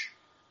coach.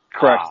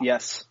 Correct,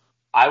 yes.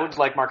 I would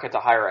like Marquette to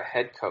hire a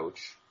head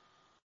coach.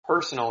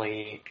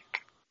 Personally,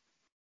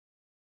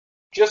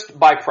 just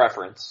by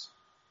preference.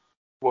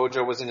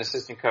 Wojo was an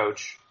assistant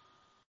coach.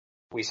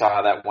 We saw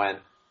how that went.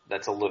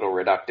 That's a little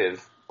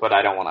reductive, but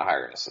I don't want to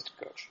hire an assistant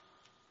coach.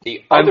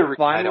 The other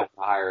reason I don't want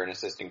to hire an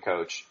assistant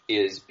coach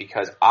is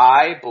because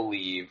I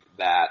believe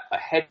that a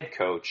head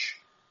coach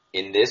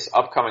in this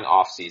upcoming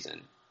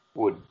offseason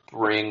would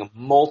bring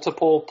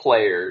multiple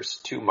players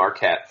to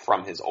Marquette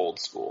from his old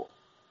school.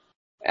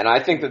 And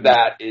I think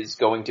that is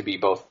going to be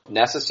both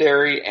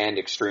necessary and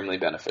extremely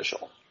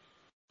beneficial.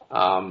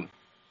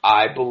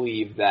 I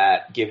believe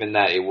that given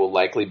that it will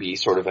likely be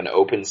sort of an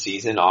open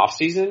season, off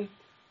season,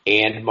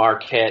 and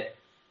Marquette's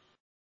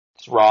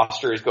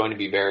roster is going to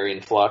be very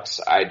in flux,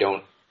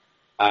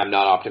 I'm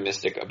not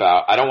optimistic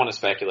about, I don't want to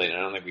speculate, and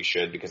I don't think we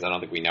should because I don't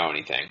think we know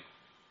anything,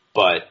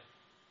 but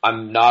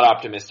I'm not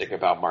optimistic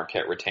about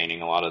Marquette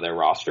retaining a lot of their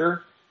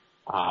roster.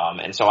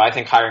 And so I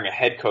think hiring a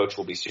head coach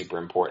will be super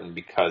important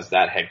because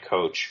that head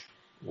coach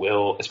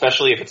will,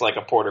 especially if it's like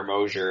a Porter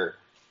Moser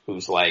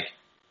who's like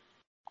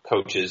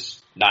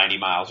coaches 90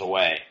 miles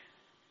away,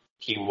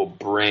 he will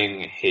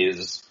bring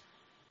his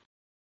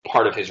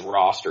part of his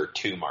roster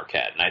to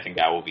Marquette. And I think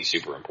that will be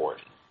super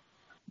important.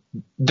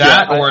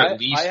 That, yeah, or at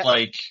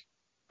least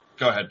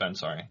go ahead, Ben,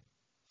 sorry.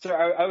 So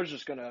I was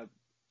just going to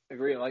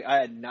agree. Like, I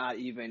had not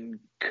even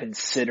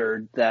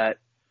considered that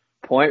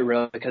point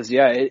really because,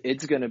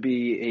 it's going to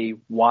be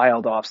a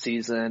wild off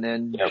season.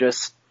 And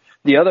just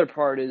the other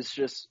part is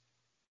just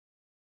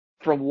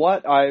from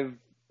what I've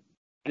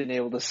been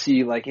able to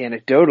see, like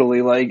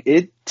anecdotally, like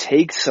it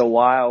takes a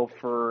while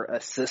for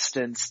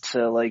assistants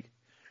to like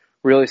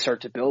really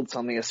start to build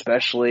something,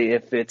 especially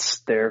if it's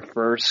their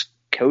first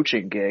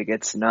coaching gig.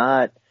 It's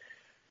not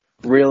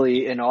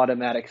really an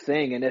automatic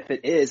thing. And if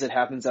it is, it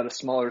happens at a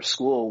smaller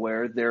school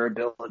where their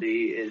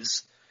ability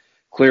is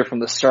clear from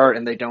the start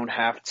and they don't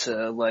have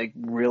to like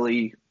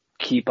really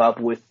keep up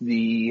with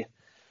the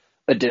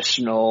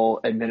additional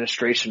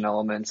administration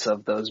elements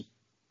of those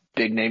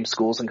big name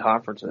schools and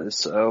conferences.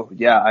 So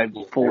yeah, I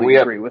fully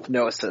agree with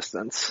no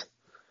assistance.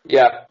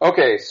 Yeah.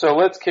 Okay. So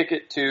let's kick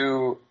it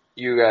to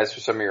you guys for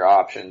some of your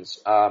options.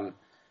 Ben,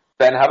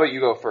 how about you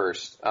go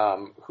first?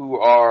 Who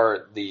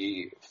are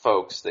the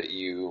folks that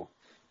you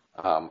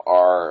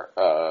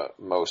are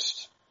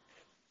most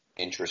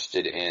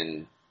interested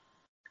in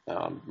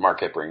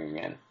Marquette bringing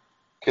in?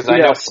 Because I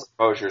know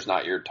Mosier's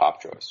not your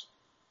top choice.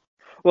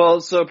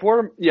 Well, so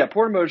Porter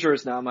Mosier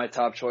is now my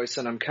top choice,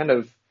 and I'm kind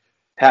of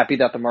happy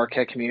that the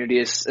Marquette community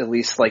is at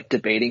least like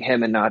debating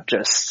him and not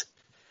just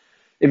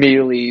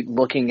immediately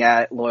looking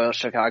at Loyola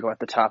Chicago at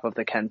the top of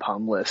the Ken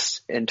Pom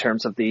list in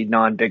terms of the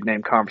non-big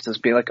name conferences,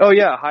 being like, oh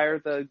yeah, hire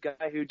the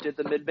guy who did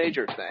the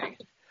mid-major thing.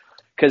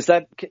 Because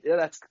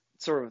that's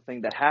sort of a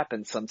thing that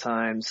happens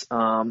sometimes.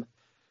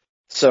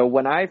 So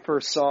when I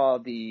first saw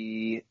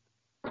the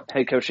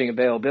head coaching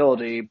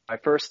availability, my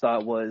first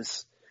thought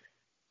was,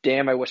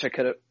 damn, I wish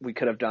we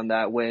could have done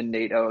that when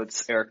Nate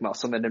Oates, Eric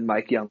Musselman, and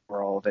Mike Young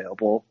were all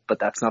available, but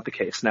that's not the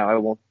case now. I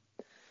won't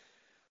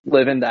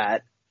live in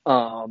that.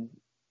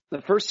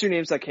 The first two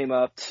names that came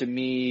up to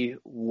me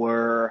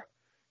were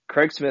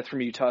Craig Smith from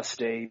Utah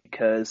State,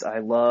 because I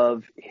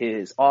love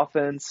his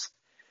offense,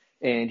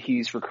 and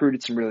he's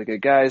recruited some really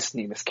good guys,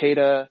 Neemias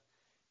Queta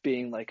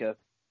being like a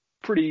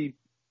pretty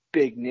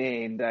big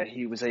name that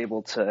he was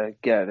able to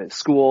get at his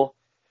school.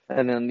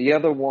 And then the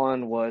other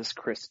one was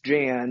Chris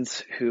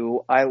Jans,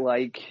 who I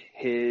like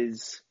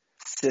his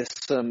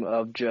system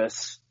of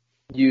just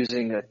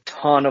using a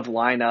ton of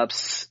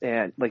lineups,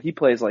 and like he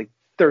plays like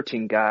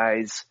 13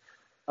 guys,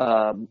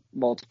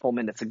 multiple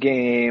minutes a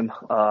game,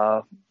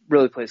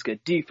 really plays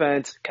good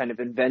defense, kind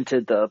of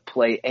invented the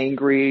play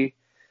angry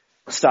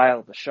style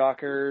of the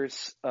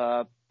Shockers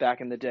back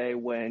in the day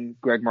when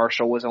Greg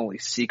Marshall was only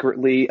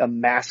secretly a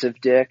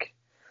massive dick.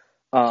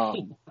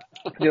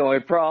 The only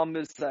problem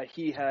is that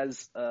he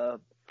has a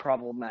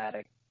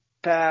problematic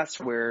past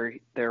where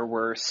there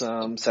were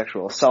some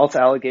sexual assault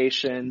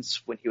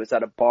allegations when he was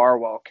at a bar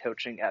while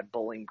coaching at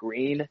Bowling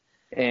Green,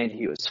 and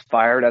he was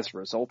fired as a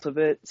result of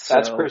it. So,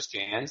 that's Chris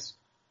Jans?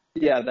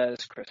 Yeah, that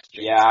is Chris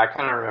Jans. Yeah, I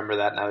kind of remember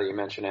that now that you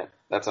mention it.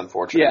 That's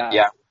unfortunate.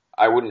 Yeah,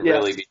 I wouldn't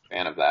really be a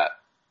fan of that.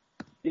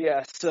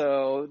 Yeah,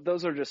 so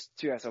those are just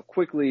two guys I'll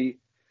quickly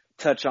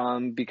touch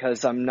on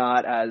because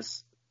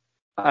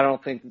I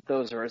don't think that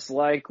those are as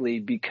likely,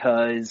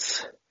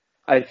 because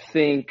I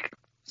think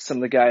some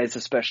of the guys,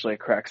 especially at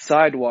Cracked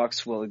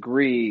Sidewalks, will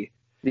agree.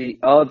 The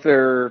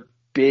other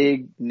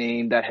big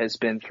name that has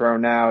been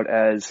thrown out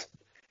as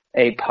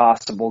a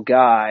possible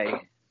guy,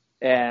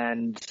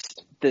 and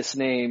this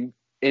name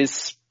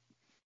is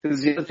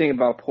the other thing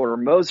about Porter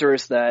Moser,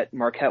 is that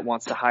Marquette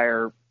wants to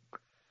hire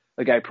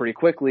a guy pretty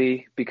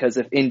quickly, because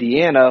if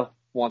Indiana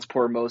wants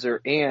Porter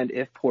Moser and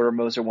if Porter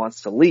Moser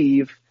wants to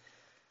leave,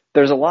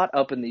 there's a lot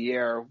up in the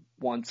air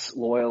once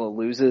Loyola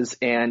loses,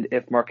 and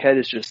if Marquette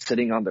is just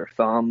sitting on their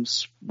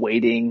thumbs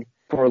waiting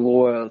for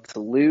Loyola to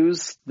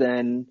lose,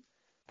 then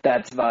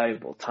that's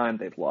valuable time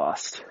they've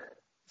lost.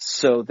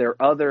 So their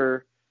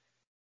other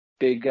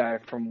big guy,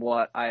 from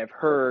what I have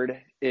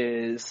heard,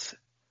 is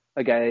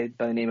a guy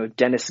by the name of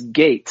Dennis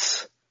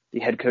Gates, the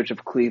head coach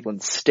of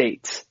Cleveland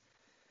State.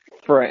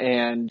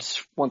 And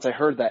once I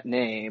heard that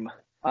name,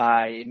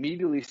 I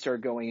immediately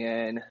started going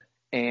in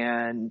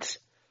and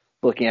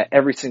looking at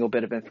every single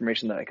bit of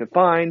information that I could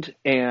find.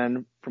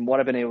 And from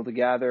what I've been able to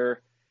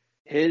gather,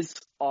 his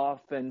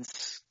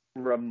offense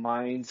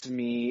reminds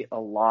me a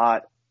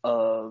lot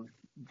of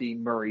the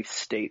Murray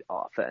State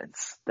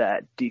offense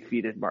that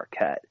defeated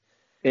Marquette,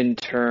 in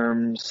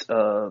terms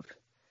of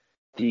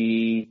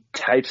the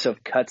types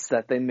of cuts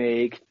that they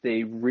make.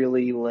 They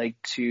really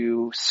like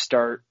to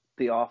start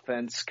the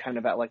offense kind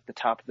of at like the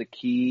top of the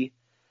key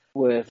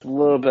with a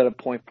little bit of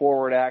point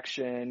forward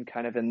action,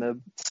 kind of in the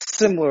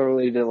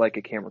similarly to like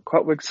a Cameron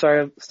Krutwig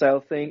style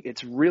thing.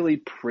 It's really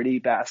pretty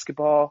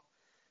basketball,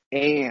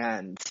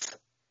 and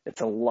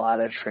it's a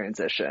lot of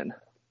transition.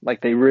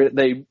 Like they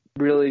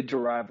really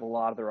derive a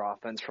lot of their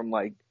offense from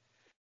like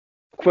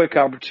quick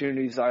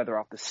opportunities, either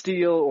off the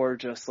steal or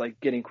just like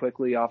getting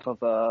quickly off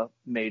of a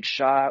made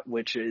shot,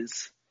 which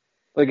is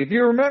like, if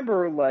you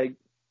remember, like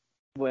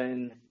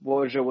when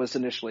Woj was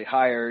initially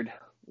hired,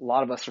 a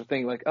lot of us were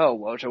thinking like, oh,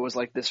 Woj was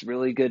like this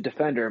really good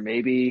defender.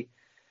 Maybe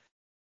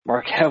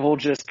Marquette will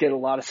just get a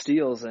lot of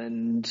steals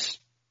and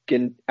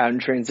get out in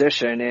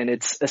transition. And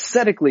it's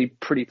aesthetically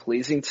pretty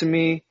pleasing to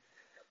me.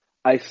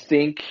 I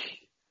think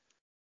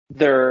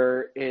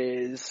there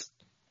is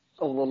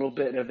a little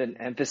bit of an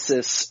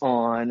emphasis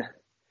on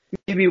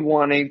maybe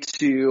wanting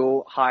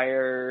to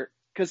hire,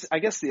 because I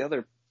guess the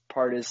other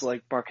part is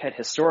like Marquette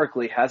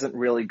historically hasn't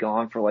really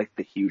gone for like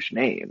the huge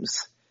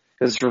names.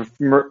 Because if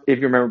you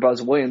remember,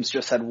 Buzz Williams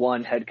just had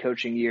one head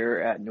coaching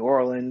year at New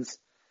Orleans.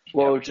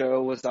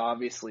 Wojo was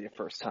obviously a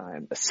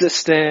first-time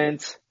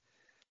assistant.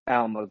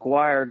 Al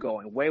McGuire,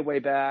 going way, way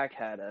back,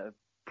 had a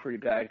pretty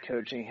bad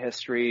coaching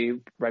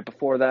history right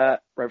before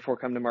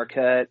coming to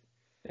Marquette.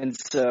 And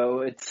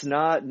so it's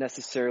not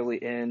necessarily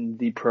in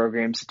the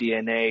program's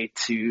DNA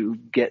to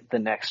get the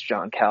next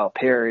John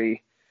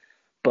Calipari,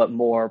 but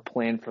more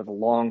plan for the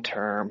long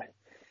term.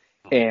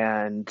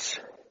 And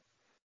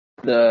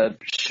the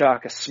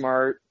Shaka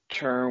Smart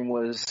term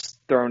was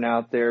thrown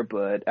out there,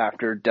 but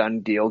after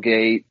Done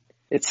Dealgate,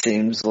 it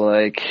seems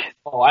like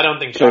I don't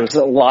think there's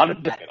a lot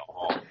of at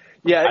all.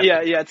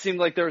 Yeah. It seemed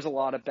like there was a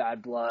lot of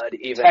bad blood,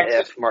 even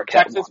if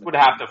Marquette Texas would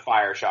have to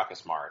fire Shaka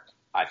Smart,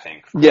 I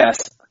think.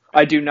 Yes,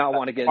 I do not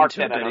want to get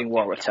into a bidding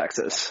war with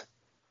Texas.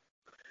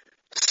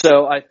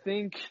 So I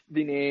think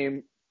the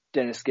name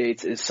Dennis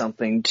Gates is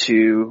something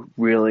to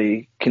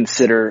really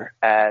consider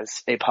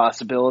as a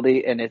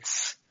possibility, and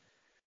it's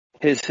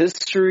his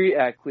history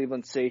at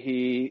Cleveland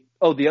State.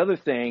 The other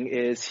thing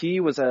is he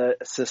was an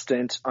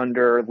assistant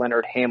under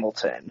Leonard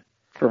Hamilton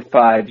for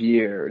 5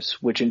 years,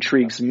 which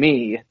intrigues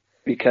me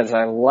because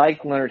I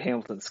like Leonard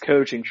Hamilton's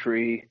coaching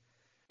tree.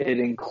 It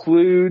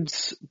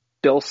includes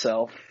Bill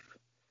Self.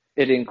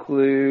 It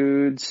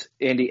includes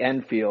Andy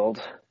Enfield,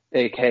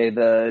 aka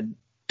the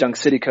Dunk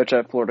City coach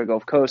at Florida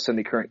Gulf Coast and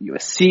the current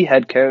USC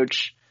head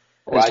coach.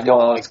 Well, I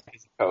don't like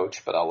his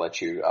coach, but I'll let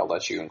you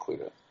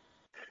include it.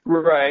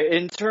 Right.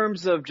 In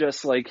terms of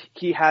just like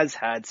he has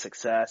had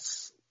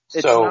success.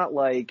 It's not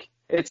like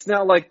the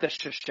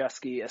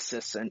Krzyzewski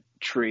assistant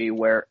tree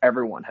where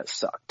everyone has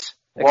sucked.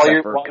 While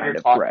you're talking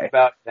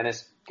about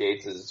Dennis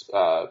Gates'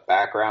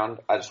 background,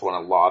 I just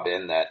want to lob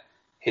in that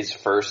his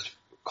first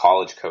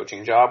college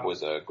coaching job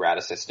was a grad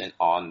assistant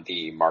on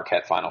the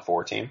Marquette Final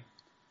Four team.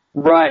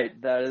 Right.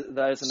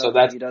 That is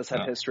another thing. He does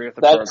have history with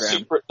the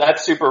program.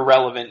 That's super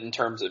relevant in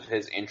terms of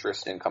his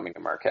interest in coming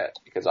to Marquette,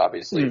 because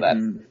obviously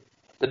that's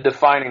the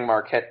defining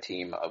Marquette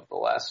team of the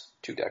last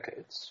 2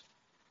 decades.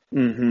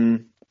 Mm-hmm.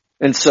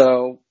 And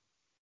so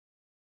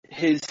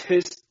his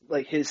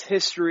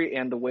history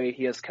and the way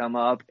he has come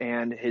up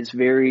and his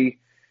very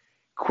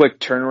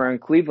quick turnaround.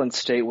 Cleveland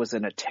State was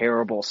in a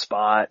terrible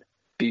spot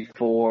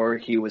before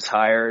he was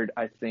hired.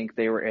 I think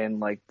they were in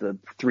like the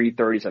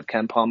 330s of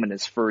KenPom in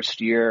his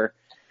first year.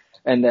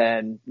 And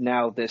then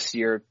now this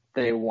year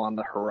they won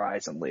the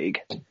Horizon League.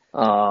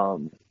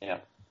 Yeah.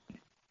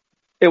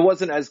 It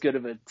wasn't as good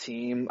of a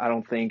team, I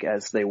don't think,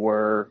 as they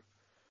were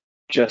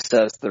just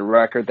as the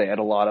record. They had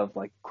a lot of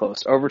like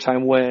close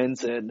overtime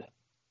wins, and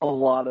a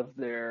lot of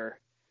their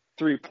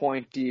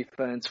 3-point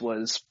defense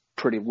was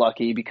pretty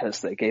lucky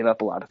because they gave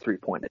up a lot of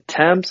 3-point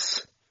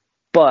attempts.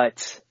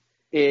 But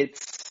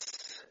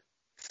it's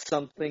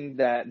something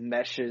that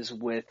meshes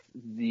with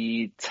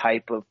the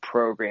type of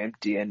program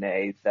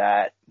DNA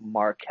that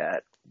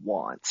Marquette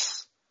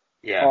wants.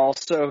 Yeah.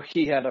 Also,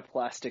 he had a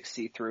plastic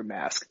see-through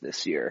mask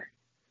this year.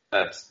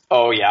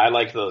 I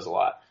like those a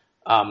lot.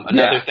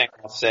 Another thing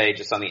I'll say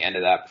just on the end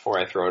of that before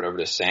I throw it over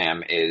to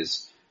Sam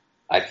is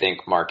I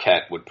think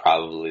Marquette would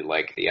probably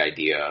like the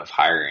idea of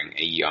hiring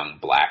a young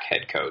black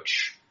head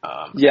coach.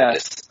 At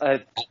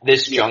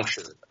this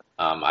juncture,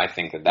 I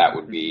think that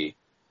would be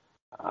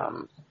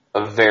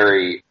a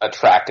very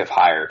attractive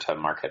hire to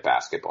Marquette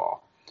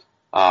basketball.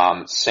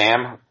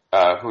 Sam,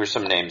 who are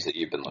some names that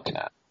you've been looking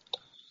at?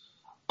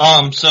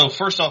 So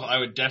first off, I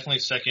would definitely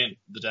second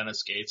the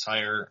Dennis Gates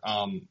hire.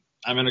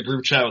 I'm in a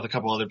group chat with a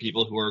couple other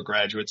people who are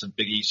graduates of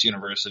Big East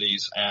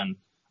universities, and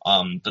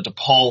the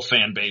DePaul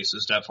fan base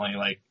is definitely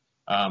like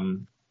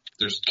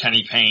there's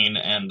Kenny Payne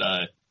and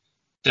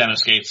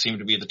Dennis Gates seem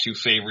to be the 2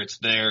 favorites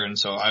there, and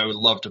so I would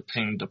love to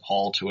ping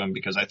DePaul to him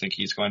because I think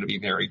he's going to be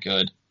very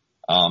good.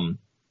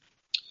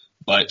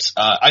 But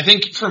I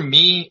think for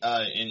me,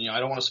 and I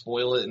don't want to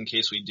spoil it in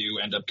case we do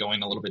end up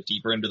going a little bit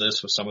deeper into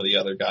this with some of the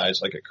other guys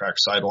like at Cracked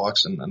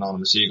Sidewalks and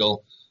Anonymous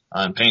Eagle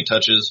and Paint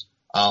Touches.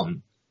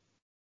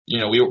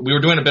 We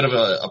were doing a bit of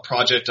a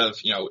project of,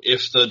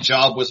 if the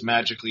job was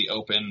magically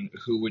open,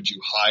 who would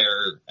you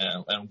hire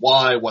and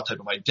why? What type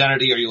of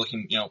identity are you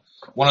looking?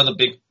 One of the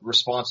big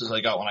responses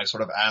I got when I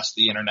sort of asked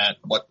the internet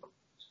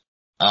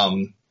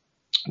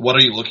what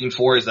are you looking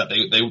for is that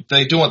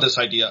they do want this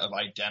idea of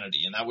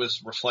identity, and that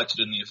was reflected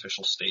in the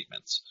official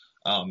statements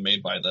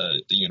made by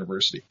the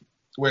university,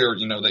 where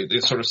they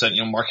sort of said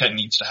Marquette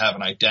needs to have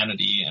an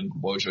identity, and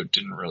Wojo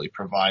didn't really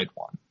provide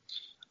one.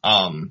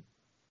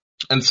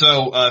 And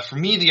so, for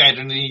me, the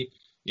identity,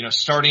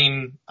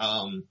 starting,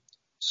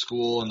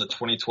 school in the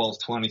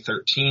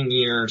 2012-2013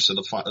 year, so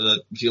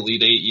the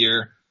Elite 8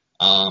 year,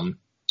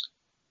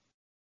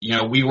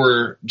 we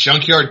were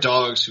junkyard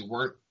dogs who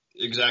weren't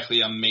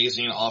exactly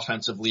amazing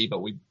offensively,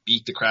 but we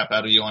beat the crap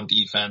out of you on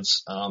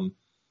defense.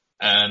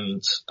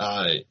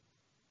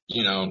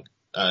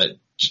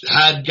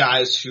 Had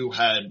guys who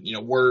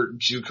were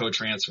JUCO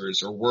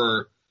transfers or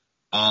were,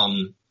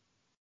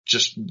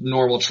 just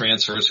normal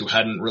transfers who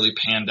hadn't really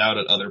panned out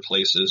at other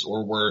places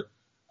or were,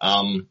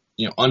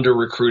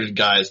 under-recruited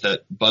guys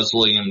that Buzz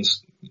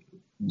Williams,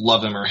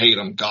 love him or hate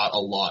him, got a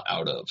lot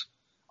out of.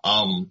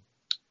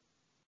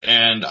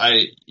 And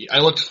I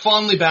looked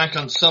fondly back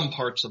on some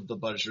parts of the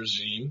Buzz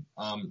regime,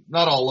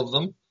 not all of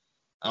them.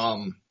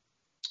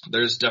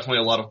 There's definitely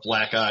a lot of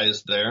black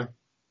eyes there.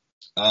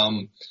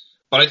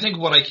 But I think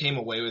what I came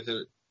away with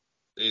it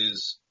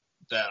is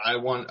that I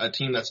want a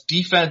team that's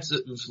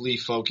defensively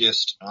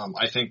focused.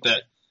 I think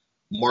that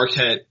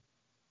Marquette,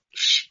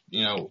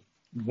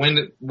 when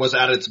it was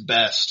at its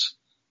best,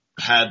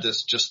 had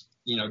this just,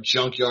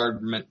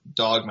 junkyard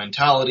dog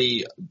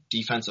mentality,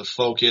 defensive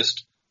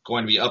focused,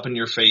 going to be up in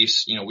your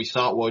face. We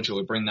thought Wojo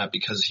would bring that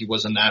because he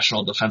was a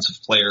National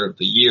Defensive Player of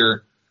the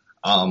Year.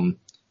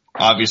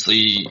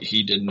 Obviously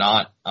he did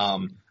not.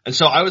 And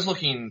so I was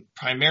looking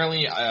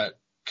primarily at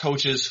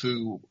coaches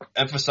who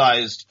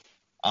emphasized,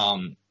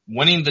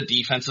 winning the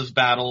defensive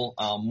battle,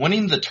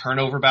 winning the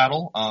turnover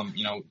battle.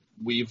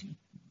 We've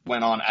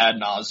went on ad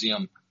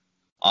nauseum,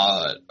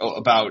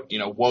 about,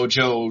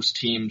 Wojo's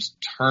teams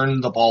turn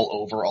the ball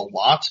over a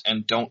lot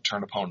and don't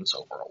turn opponents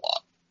over a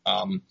lot.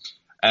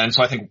 And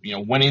so I think,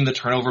 winning the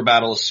turnover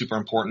battle is super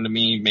important to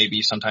me,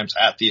 maybe sometimes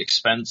at the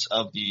expense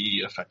of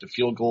the effective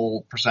field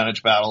goal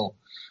percentage battle.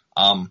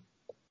 And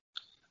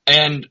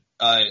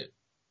I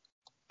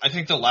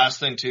think the last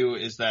thing too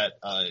is that,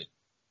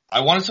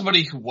 I wanted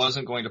somebody who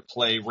wasn't going to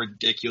play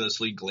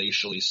ridiculously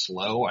glacially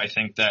slow. I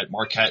think that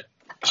Marquette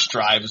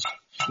strives,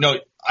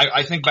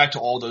 I think back to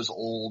all those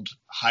old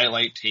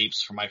highlight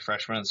tapes from my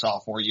freshman and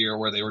sophomore year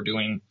where they were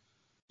doing,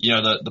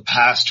 the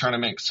past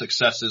tournament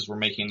successes were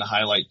making the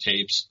highlight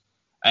tapes.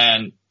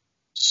 And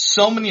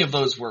so many of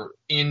those were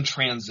in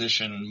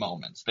transition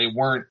moments. They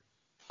weren't,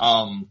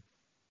 some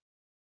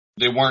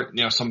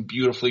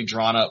beautifully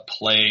drawn up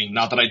play.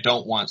 Not that I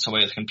don't want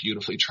somebody that can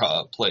beautifully draw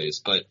up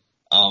plays, but,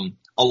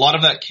 a lot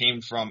of that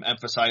came from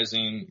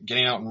emphasizing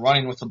getting out and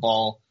running with the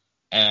ball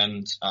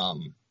and,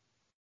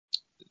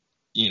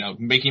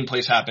 making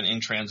plays happen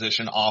in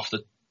transition off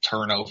the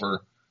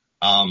turnover,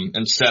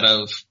 instead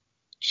of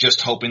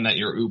just hoping that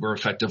your uber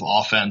effective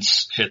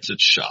offense hits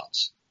its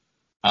shots.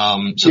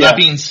 That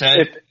being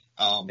said,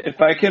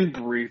 if I can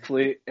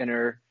briefly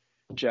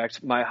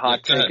interject, my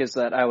hot take is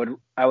that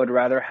I would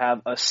rather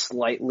have a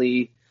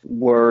slightly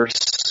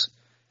worse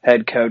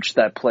head coach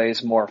that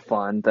plays more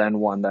fun than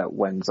one that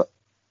wins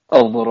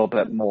a little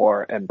bit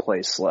more and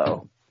plays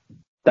slow.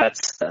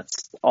 That's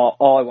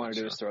all I want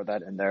to do is throw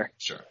that in there.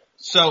 Sure.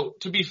 So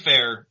to be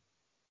fair,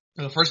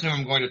 the first name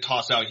I'm going to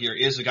toss out here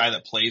is a guy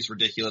that plays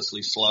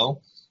ridiculously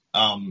slow.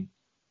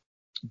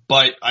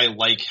 But I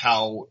like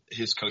how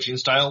his coaching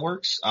style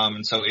works.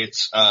 And so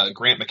it's,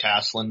 Grant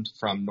McCasland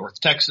from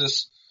North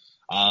Texas.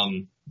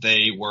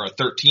 They were a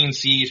 13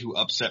 seed who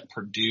upset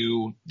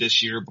Purdue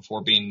this year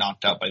before being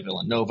knocked out by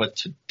Villanova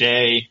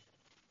today.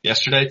 They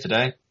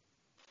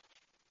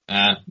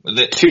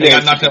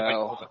got knocked out by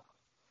Nova.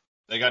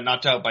 They got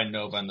knocked out by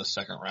Nova in the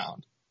second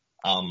round.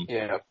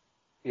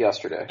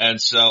 Yesterday.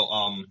 And so,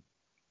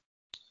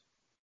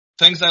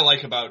 things I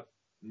like about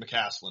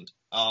McCasland.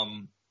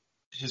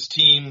 His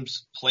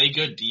teams play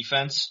good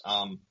defense.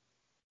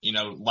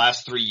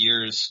 Last 3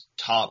 years,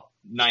 top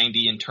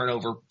 90 in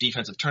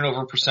defensive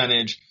turnover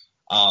percentage.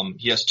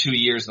 He has 2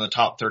 years in the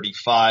top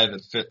 35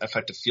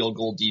 effective field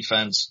goal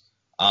defense.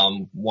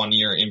 1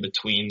 year in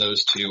between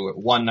those two at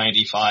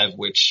 195,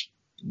 which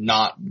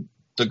not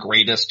the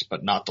greatest,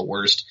 but not the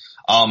worst.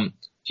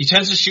 He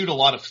tends to shoot a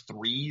lot of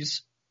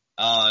threes,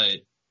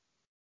 but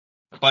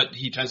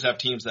he tends to have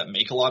teams that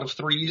make a lot of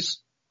threes.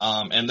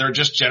 And they're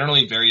just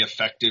generally very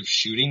effective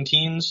shooting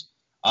teams.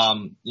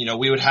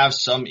 We would have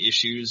some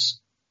issues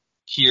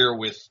here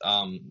with,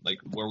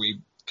 where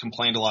we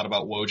complained a lot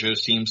about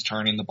Wojo's teams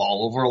turning the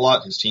ball over a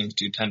lot. His teams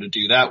do tend to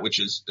do that, which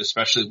is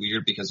especially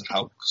weird because of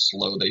how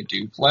slow they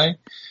do play.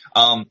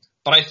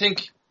 But I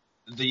think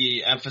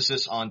the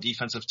emphasis on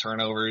defensive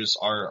turnovers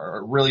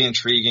are really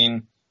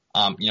intriguing.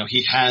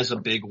 He has a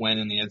big win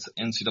in the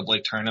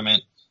NCAA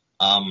tournament.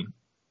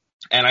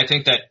 And I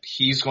think that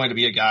he's going to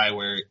be a guy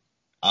where,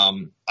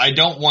 I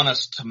don't want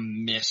us to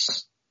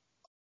miss.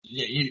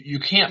 You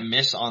can't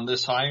miss on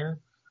this hire.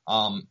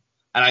 And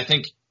I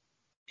think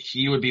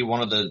he would be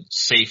one of the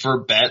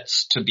safer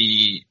bets to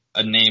be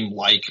a name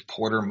like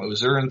Porter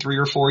Moser in 3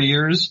 or 4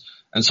 years.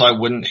 And so I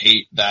wouldn't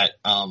hate that,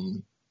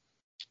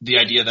 the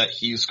idea that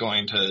he's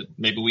going to,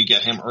 maybe we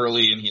get him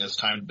early and he has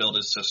time to build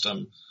his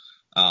system,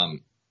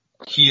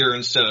 here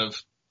instead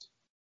of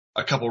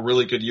a couple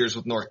really good years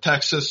with North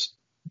Texas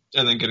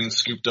and then getting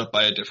scooped up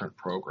by a different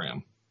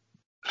program.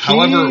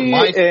 However,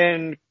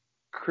 and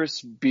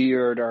Chris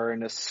Beard are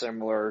in a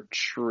similar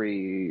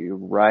tree,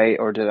 right?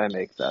 Or did I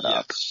make that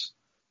up?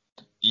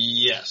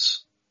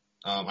 Yes.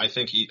 I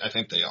think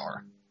they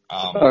are.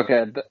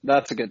 Okay,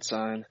 that's a good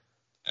sign.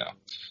 Yeah.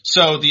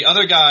 So the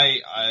other guy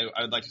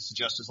I would like to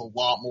suggest is a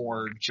lot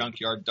more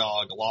junkyard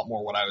dog, a lot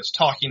more what I was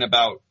talking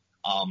about.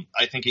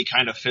 I think he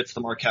kind of fits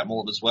the Marquette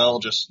mold as well,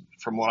 just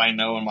from what I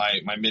know in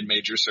my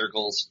mid-major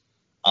circles.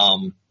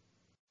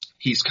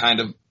 He's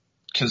kind of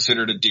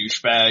considered a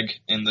douchebag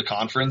in the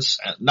conference.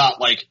 Not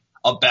like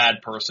a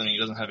bad person. He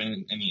doesn't have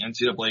any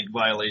NCAA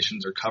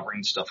violations or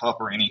covering stuff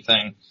up or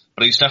anything,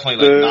 but he's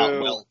definitely like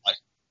not well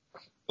liked.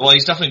 Well,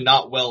 he's definitely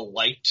not well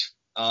liked.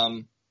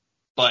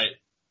 But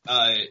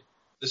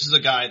this is a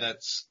guy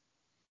that's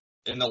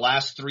in the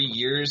last 3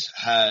 years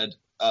had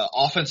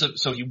offensive.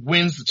 So he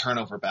wins the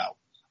turnover battle.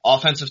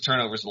 Offensive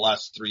turnovers the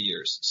last 3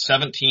 years: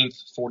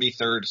 17th,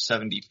 43rd,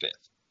 75th.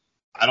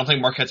 I don't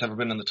think Marquette's ever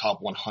been in the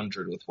top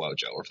 100 with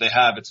Wojo, or if they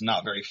have, it's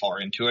not very far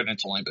into it, and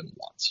it's only been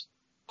once.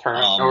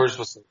 Turnovers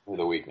was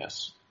the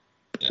weakness.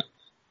 Yeah.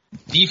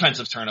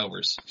 Defensive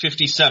turnovers: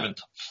 57th,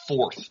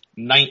 4th,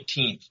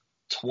 19th,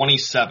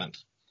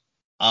 27th.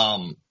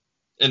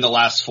 In the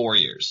last 4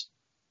 years.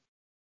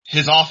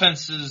 His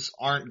offenses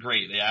aren't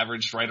great. They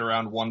averaged right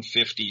around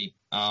 150,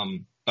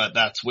 but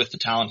that's with the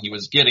talent he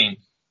was getting.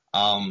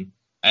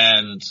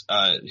 And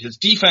his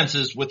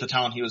defenses with the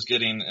talent he was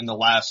getting in the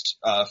last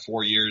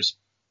 4 years,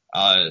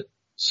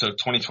 so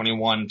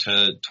 2021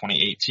 to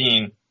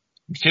 2018,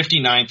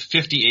 59th,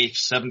 58th,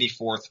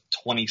 74th,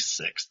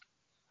 26th.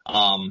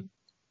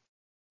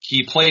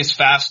 He plays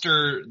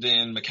faster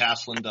than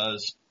McCaslin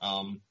does,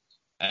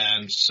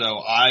 and so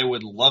I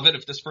would love it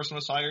if this person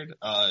was hired.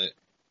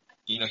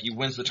 He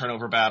wins the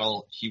turnover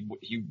battle. He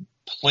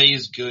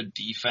plays good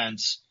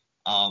defense.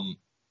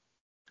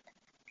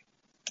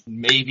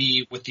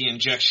 Maybe with the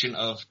injection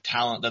of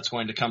talent that's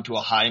going to come to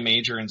a high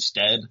major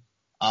instead,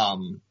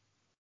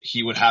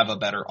 he would have a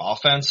better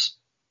offense.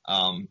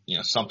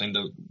 Something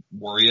to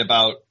worry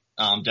about.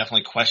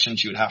 Definitely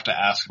questions you would have to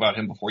ask about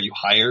him before you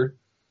hire.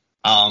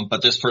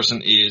 But this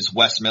person is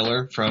Wes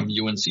Miller from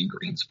UNC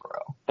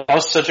Greensboro. That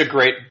was such a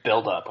great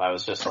build-up. I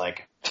was just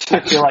like,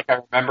 I feel like I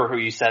remember who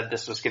you said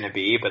this was going to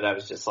be, but I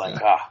was just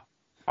like,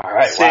 all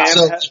right, Sam,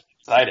 wow.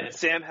 Excited.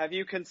 Sam, have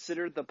you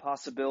considered the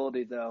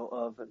possibility, though,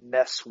 of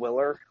Ness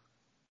Willer?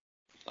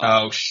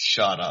 Oh,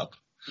 shut up.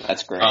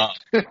 That's great.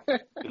 We'd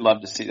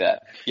love to see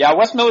that. Yeah,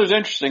 Wes Miller's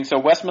interesting. So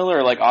Wes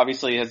Miller,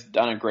 obviously has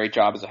done a great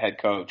job as a head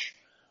coach.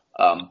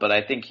 But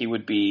I think he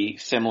would be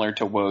similar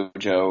to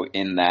Wojo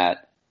in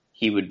that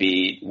he would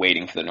be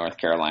waiting for the North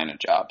Carolina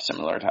job,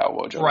 similar to how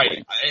Wojo was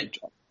waiting for the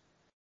job.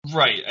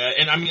 Right.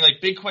 And I mean,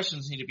 big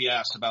questions need to be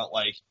asked about,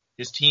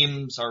 his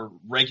teams are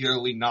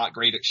regularly not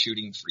great at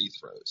shooting free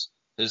throws.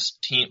 His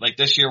team,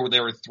 this year, they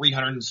were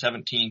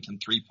 317th in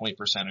 3-point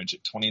percentage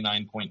at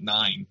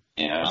 29.9.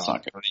 Yeah, that's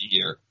not good. For the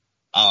year.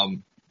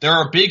 There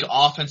are big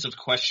offensive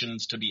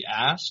questions to be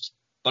asked,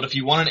 but if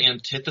you want an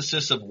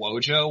antithesis of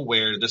Wojo,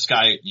 where this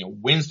guy,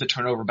 wins the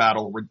turnover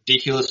battle,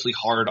 ridiculously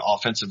hard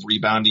offensive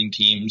rebounding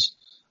teams,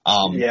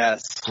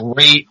 yes,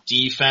 great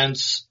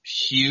defense,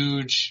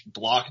 huge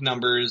block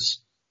numbers,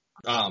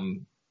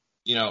 if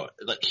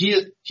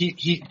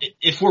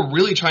we're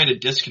really trying to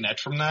disconnect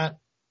from that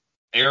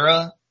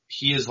era,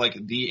 he is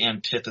the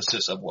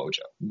antithesis of Wojo.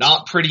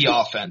 Not pretty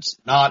offense,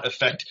 not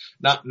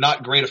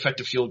great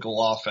effective field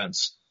goal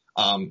offense.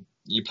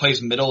 He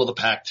plays middle of the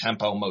pack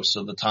tempo most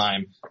of the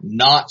time,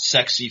 not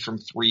sexy from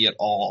three at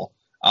all.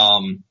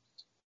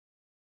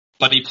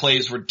 But he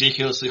plays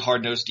ridiculously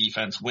hard-nosed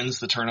defense, wins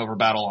the turnover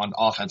battle on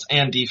offense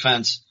and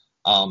defense.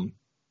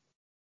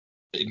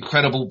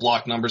 Incredible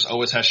block numbers,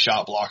 always has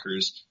shot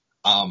blockers.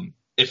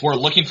 If we're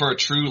looking for a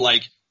true,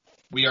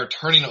 we are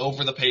turning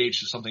over the page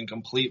to something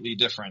completely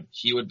different,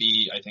 he would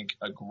be, I think,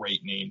 a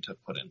great name to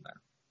put in there.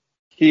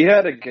 He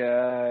had a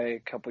guy a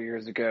couple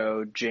years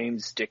ago,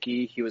 James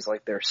Dickey. He was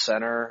their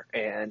center,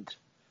 and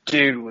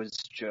dude was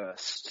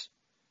just,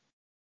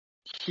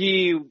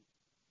 he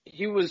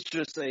was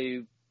just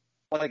I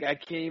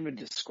can't even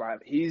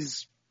describe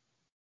it.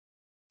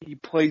 He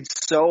played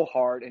so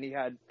hard, and he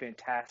had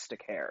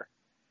fantastic hair.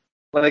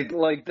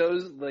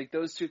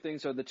 Those two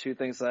things are the two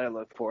things that I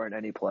look for in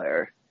any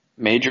player.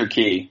 Major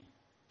key.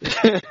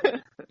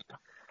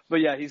 But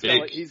yeah,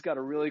 he's got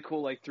a really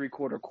cool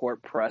 3/4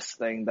 court press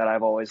thing that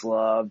I've always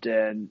loved,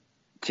 and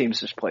teams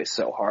just play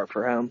so hard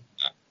for him.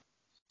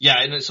 Yeah,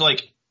 and it's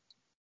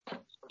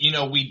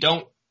we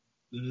don't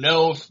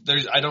know if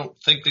I don't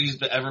think that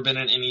he's ever been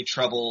in any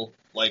trouble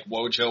like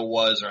Wojo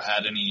was, or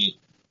had any,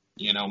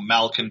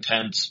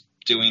 malcontents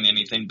doing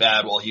anything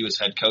bad while he was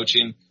head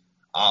coaching.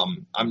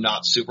 I'm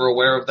not super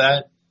aware of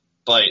that,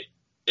 but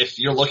if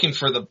you're looking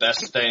for the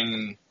best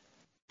thing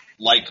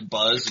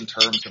Buzz in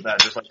terms of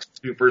that, just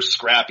super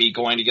scrappy,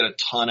 going to get a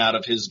ton out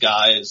of his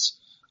guys.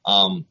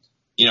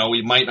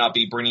 We might not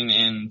be bringing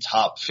in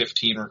top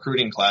 15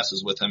 recruiting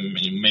classes with him.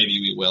 Maybe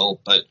we will,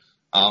 but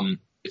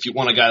if you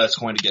want a guy that's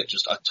going to get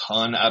just a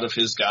ton out of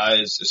his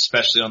guys,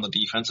 especially on the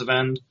defensive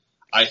end,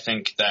 I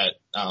think that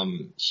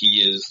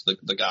he is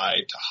the guy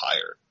to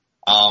hire.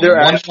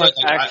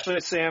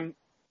 Sam,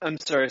 I'm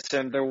sorry,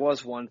 Sam, there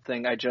was one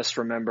thing I just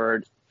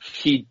remembered.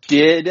 He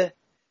did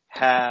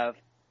have,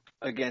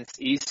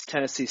 against East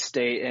Tennessee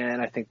State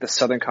and I think the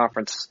Southern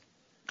Conference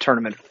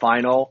tournament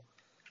final,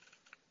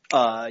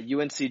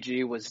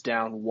 UNCG was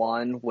down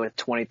 1 with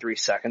 23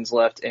 seconds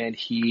left, and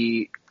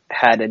he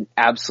had an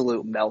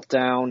absolute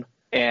meltdown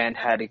and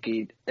had to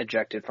get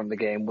ejected from the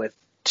game with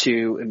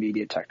 2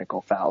 immediate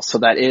technical fouls. So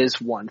that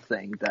is one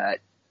thing that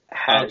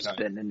has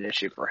been an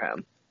issue for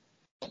him.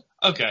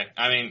 Okay,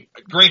 I mean,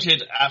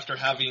 granted, after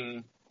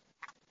having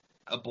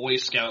a Boy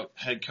Scout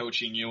head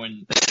coaching you,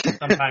 and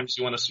sometimes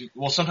you want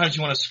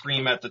to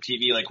scream at the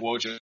TV like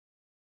Wojo.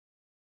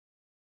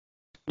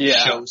 Yeah.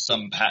 Show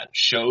some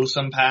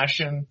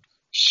passion,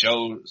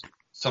 show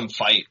some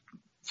fight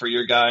for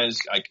your guys.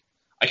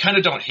 I kind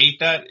of don't hate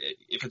that.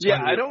 If it's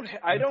I don't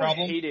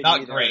hate it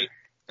not either. Great,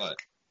 but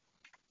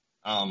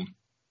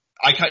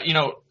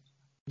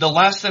the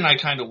last thing I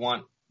kind of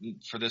want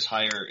for this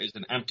hire is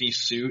an empty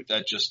suit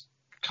that just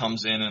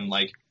comes in and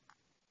like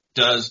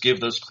does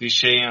give those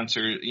cliche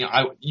answers.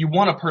 You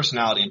want a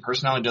personality, and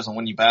personality doesn't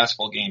win you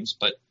basketball games,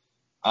 but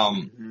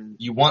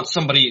you want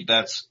somebody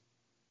that's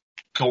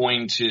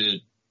going to.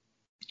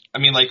 I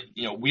mean,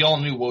 we all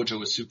knew Wojo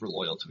was super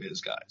loyal to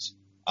his guys.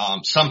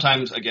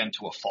 Sometimes, again,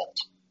 to a fault.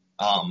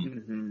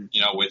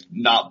 With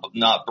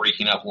not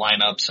breaking up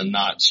lineups and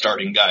not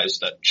starting guys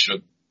that should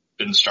have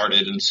been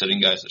started and sitting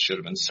guys that should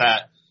have been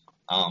sat.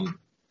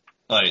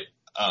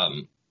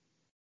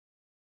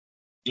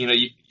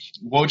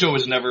 Wojo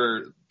was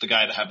never the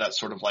guy to have that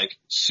sort of like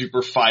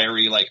super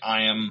fiery, like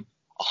I am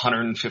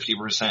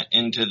 150%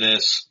 into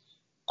this.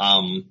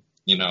 I'm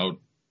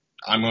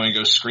going to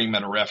go scream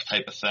at a ref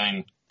type of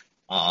thing.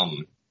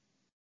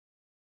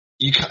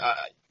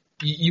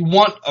 You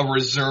want a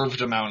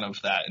reserved amount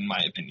of that, in my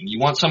opinion. You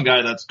want some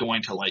guy that's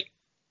going to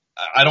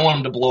I don't want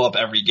him to blow up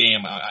every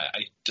game.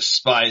 I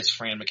despise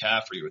Fran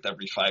McCaffrey with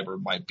every fiber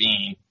of my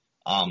being.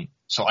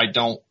 So I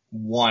don't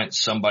want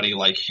somebody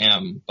like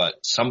him, but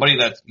somebody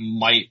that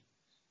might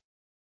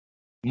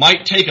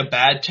take a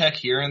bad tech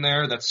here and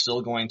there that's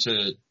still going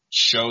to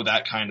show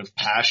that kind of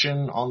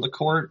passion on the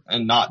court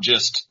and not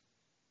just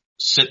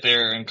sit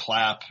there and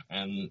clap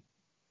and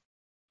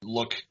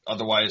look,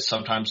 otherwise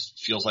sometimes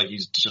feels like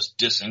he's just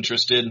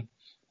disinterested.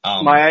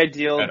 My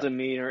ideal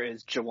demeanor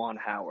is Juwan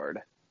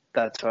Howard.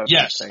 That's what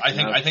yes,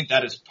 I think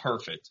that is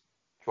perfect.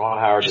 Juwan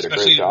Howard did a great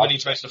job. Especially when he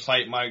tries to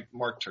fight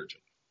Mark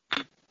Turgeon.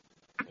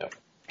 Yep.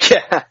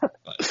 Yeah.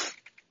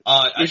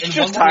 You should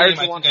just hire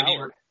Juwan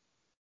Howard.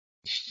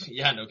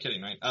 Yeah, no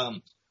kidding, right?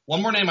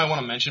 One more name I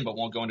want to mention, but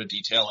won't go into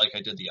detail like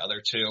I did the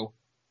other two,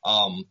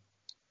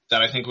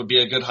 that I think would be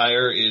a good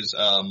hire is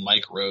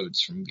Mike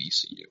Rhodes from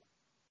VCU.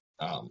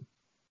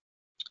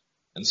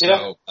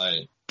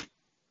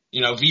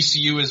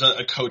 VCU is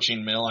a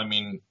coaching mill. I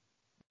mean,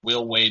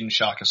 Will Wade and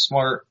Shaka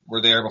Smart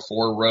were there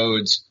before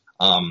Rhodes.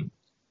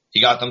 He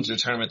got them to the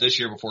tournament this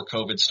year before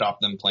COVID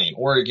stopped them playing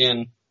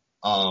Oregon,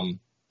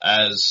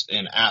 as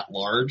an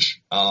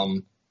at-large.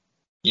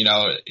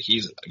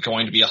 He's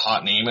going to be a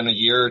hot name in a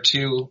year or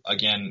two.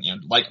 Again,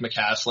 like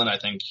McCaslin, I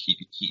think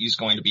he's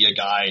going to be a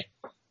guy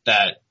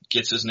that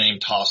gets his name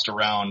tossed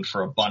around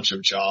for a bunch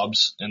of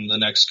jobs in the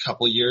next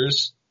couple of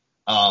years.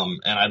 And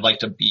I'd like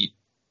to beat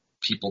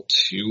people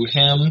to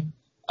him.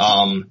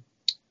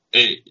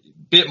 A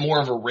bit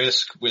more of a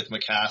risk with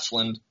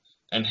McCaslin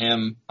and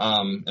him,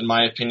 in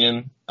my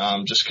opinion,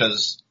 just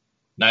because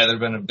neither of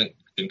them have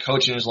been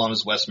coaching as long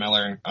as Wes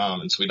Miller,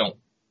 and so we don't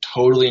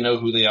totally know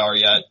who they are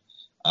yet.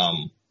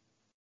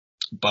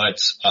 But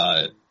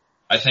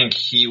I think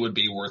he would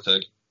be worth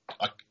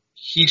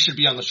he should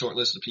be on the short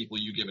list of people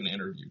you give an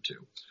interview to.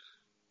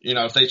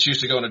 If they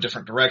choose to go in a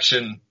different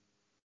direction,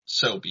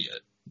 so be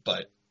it.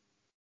 But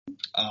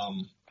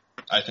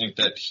I think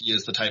that he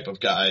is the type of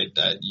guy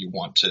that you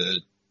want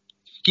to.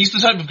 He's the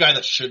type of guy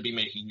that should be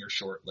making your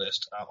short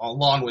list,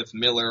 along with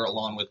Miller,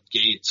 along with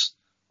Gates,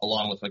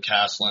 along with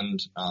McCaslin.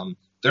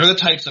 They're the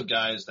types of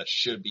guys that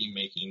should be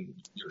making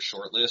your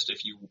short list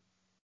if you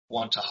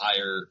want to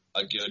hire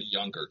a good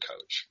younger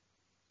coach.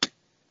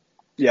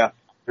 Yeah,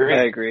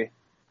 I agree.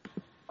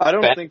 I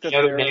don't think that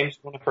any other names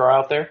you want to throw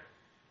out there?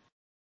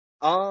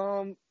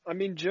 I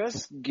mean,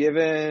 just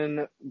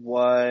given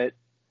what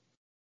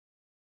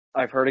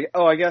I've heard.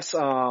 I guess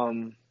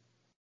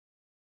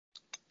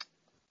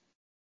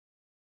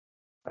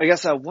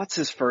what's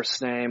his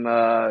first name?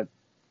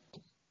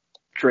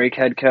 Drake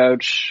head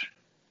coach.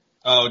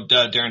 Oh,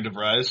 Darren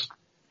DeVries.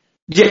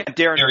 Yeah,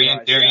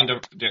 Darren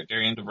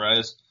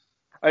DeVries.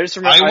 I just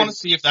remember. I want to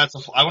see if that's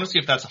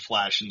a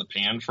flash in the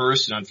pan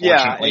first. And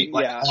unfortunately,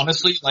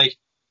 honestly,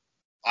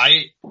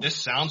 this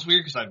sounds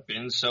weird because I've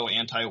been so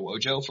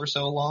anti-Wojo for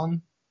so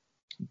long,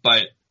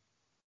 but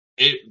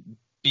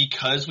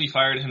because we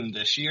fired him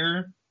this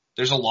year,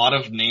 there's a lot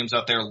of names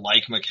out there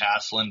like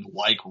McCaslin,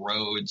 like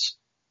Rhodes,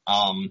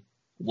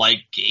 like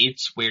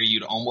Gates, where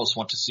you'd almost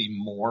want to see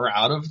more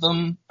out of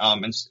them.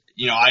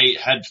 I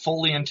had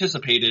fully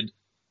anticipated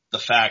the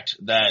fact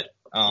that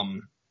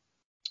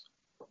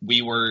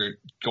we were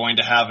going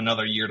to have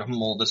another year to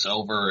mull this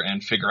over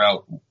and figure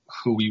out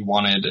who we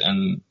wanted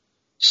and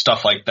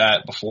stuff like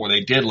that before they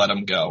did let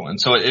him go. And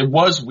so it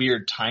was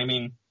weird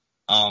timing.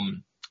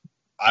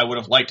 I would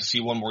have liked to see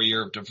one more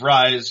year of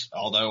DeVries,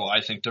 although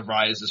I think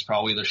DeVries is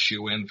probably the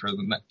shoe-in for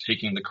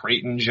taking the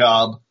Creighton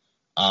job.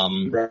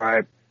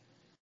 Right.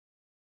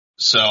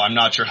 So I'm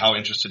not sure how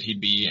interested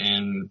he'd be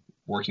in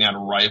working at a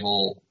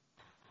rival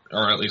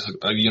or at least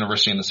a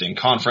university in the same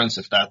conference,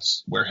 if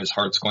that's where his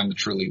heart's going to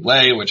truly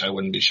lay, which I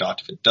wouldn't be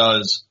shocked if it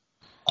does.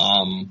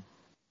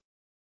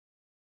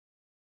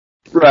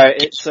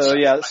 Right. So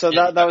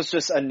that was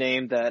just a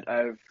name that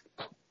I've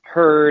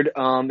heard.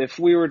 If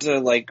we were to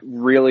like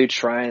really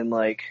try and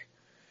like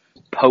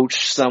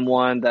poach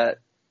someone that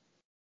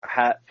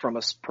from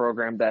a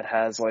program that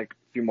has like a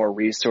few more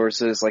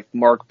resources, like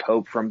Mark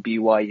Pope from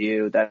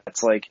BYU,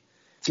 that's like,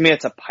 to me,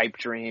 it's a pipe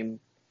dream.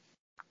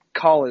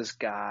 Call his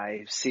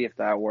guy, see if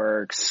that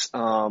works.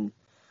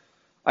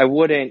 I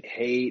wouldn't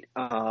hate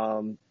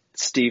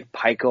Steve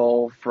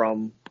Peichel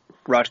from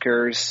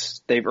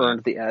Rutgers. They've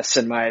earned the S,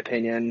 in my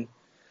opinion.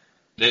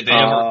 They have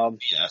earned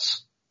the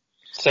S.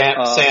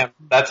 Sam,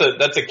 that's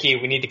a key.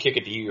 We need to kick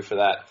it to you for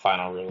that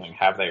final ruling.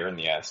 Have they earned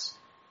the S?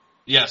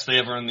 Yes, they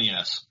have earned the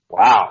S.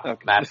 Wow.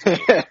 Okay.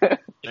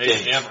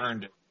 They have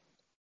earned it.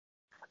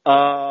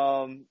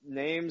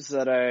 Names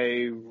that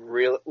I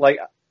really like.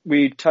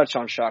 We touched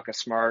on Shaka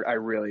Smart. I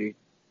really,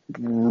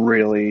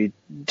 really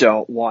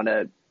don't want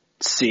to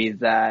see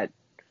that.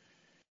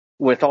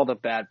 With all the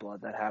bad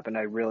blood that happened,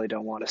 I really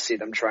don't want to see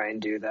them try and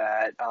do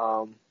that.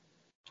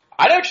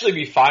 I'd actually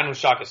be fine with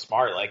Shaka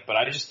Smart, but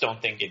I just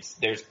don't think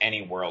there's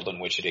any world in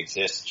which it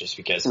exists, just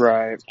because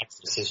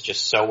Texas is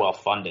just so well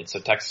funded. So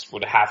Texas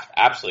would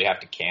absolutely have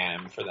to can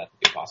him for that to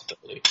be a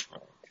possibility,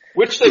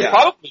 which they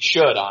probably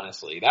should.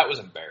 Honestly, that was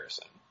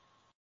embarrassing.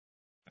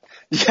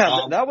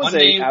 Yeah, that was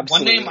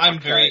one name I'm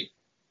very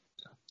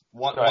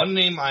one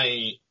name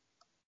I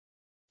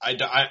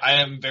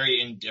am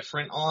very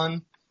indifferent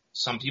on.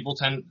 Some people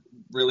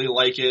really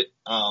like it.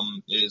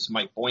 Is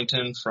Mike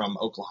Boynton from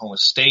Oklahoma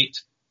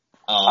State.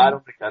 I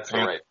don't think that's the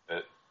right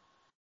fit.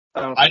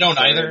 I don't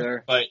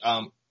either. But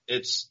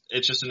it's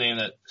just a name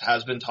that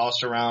has been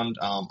tossed around.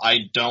 I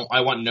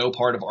want no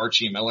part of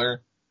Archie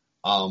Miller.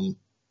 I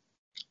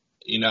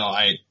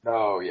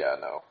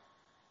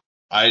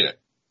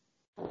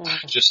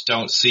just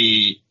don't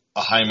see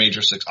a high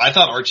major six. I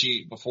thought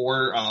Archie,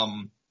 before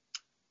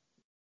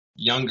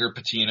younger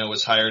Patino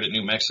was hired at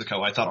New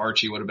Mexico, I thought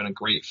Archie would have been a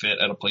great fit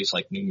at a place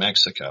like New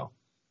Mexico.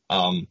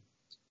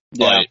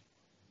 But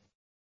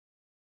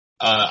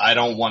I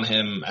don't want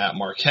him at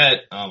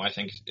Marquette. I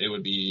think it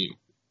would be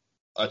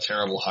a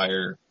terrible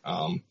hire.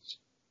 And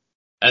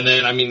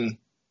then,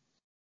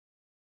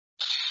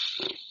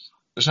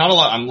 there's not a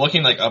lot. I'm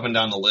looking up and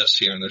down the list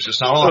here, and there's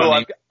just not a lot of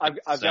names.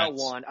 I've got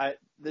one.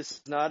 This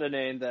is not a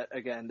name that,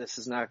 again, this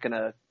is not going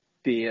to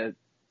be a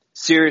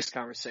serious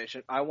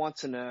conversation. I want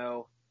to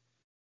know,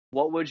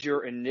 what would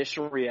your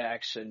initial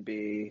reaction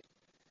be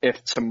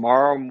if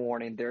tomorrow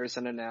morning there's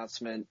an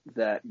announcement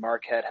that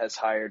Marquette has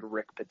hired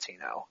Rick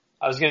Pitino?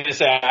 I was going to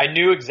say, I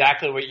knew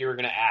exactly what you were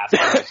going to ask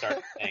when you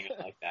started saying it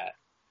like that.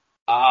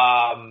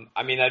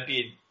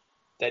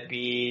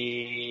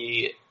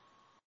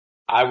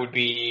 I would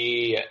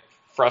be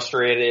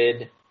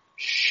frustrated,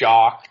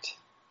 shocked,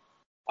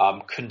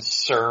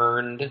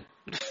 concerned.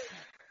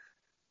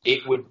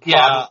 It would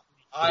probably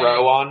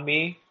grow on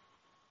me,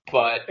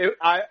 but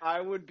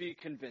I would be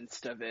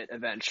convinced of it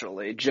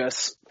eventually,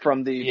 just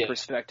from the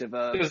perspective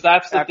of, because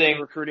that's the thing.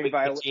 Recruiting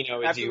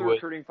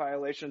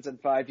violations in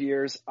 5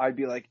 years, I'd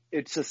be like,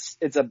 it's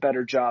a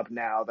better job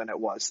now than it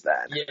was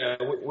then. Yeah,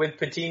 with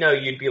Pitino,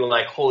 you'd be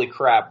like, holy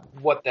crap,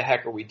 what the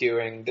heck are we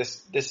doing?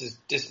 This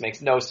makes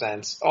no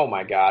sense. Oh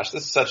my gosh,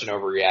 this is such an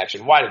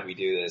overreaction. Why did we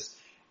do this?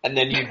 And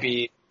then you'd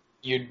be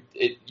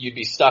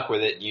stuck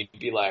with it, and you'd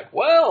be like,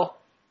 well,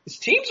 these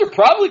teams are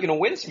probably going to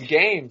win some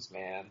games,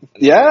 man.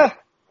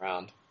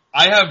 Around.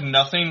 I have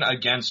nothing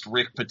against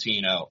Rick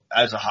Pitino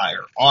as a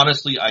hire.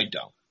 Honestly, I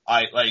don't.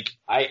 I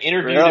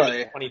interviewed him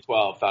in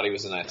 2012. Thought he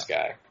was a nice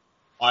guy.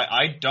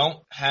 I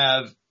don't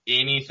have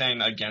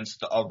anything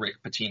against a Rick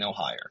Pitino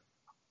hire.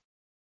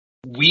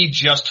 We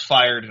just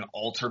fired an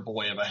altar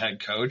boy of a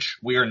head coach.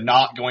 We are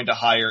not going to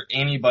hire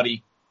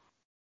anybody.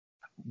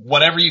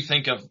 Whatever you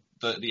think of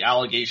the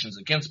allegations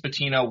against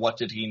Pitino, what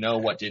did he know?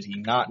 What did he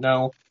not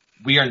know?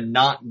 We are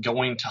not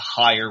going to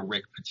hire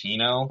Rick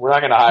Pitino. We're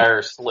not going to hire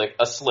a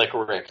slick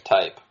Rick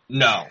type.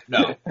 No.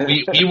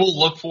 We will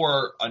look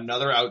for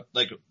another at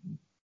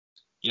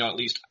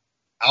least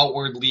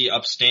outwardly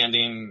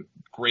upstanding,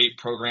 great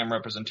program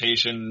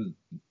representation,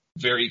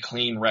 very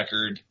clean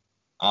record.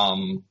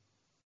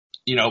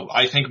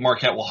 I think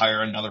Marquette will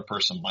hire another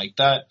person like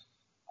that.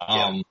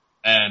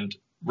 And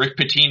Rick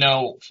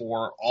Pitino,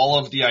 for all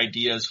of the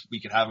ideas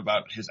we could have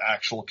about his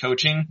actual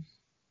coaching,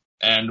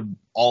 and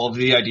all of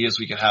the ideas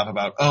we could have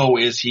about,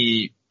 did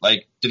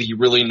he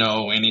really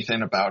know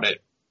anything about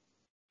it?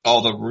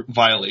 All the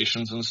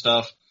violations and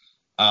stuff.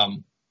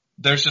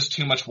 There's just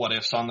too much what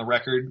ifs on the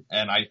record,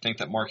 and I think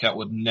that Marquette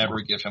would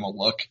never give him a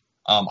look.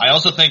 I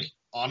also think,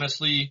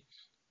 honestly,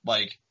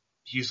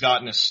 he's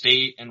got an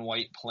estate in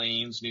White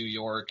Plains, New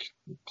York,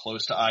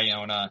 close to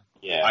Iona.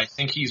 Yeah. I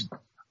think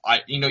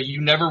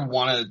you never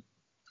want to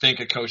think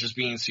a coach is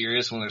being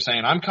serious when they're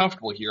saying, I'm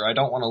comfortable here, I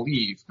don't want to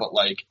leave, but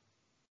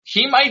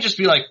he might just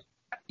be like,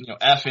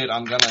 F it,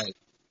 I'm gonna.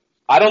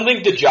 I don't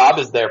think the job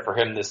is there for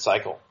him this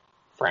cycle,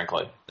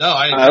 frankly. No,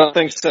 I don't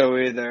think so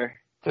either.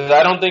 Because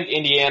I think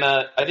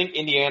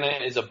Indiana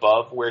is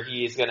above where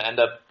he's going to end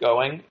up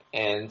going,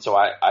 and so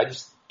I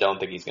just don't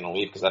think he's going to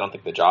leave because I don't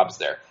think the job's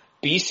there.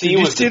 BC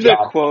was the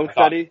job quote I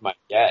thought that he might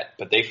get,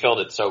 but they filled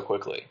it so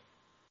quickly.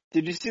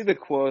 Did you see the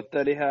quote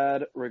that he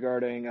had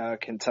regarding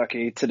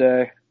Kentucky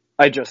today?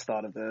 I just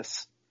thought of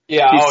this.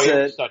 Yeah, He it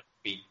said- was such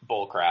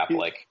bull crap.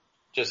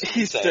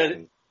 He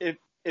said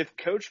if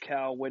Coach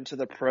Cal went to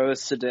the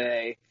pros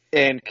today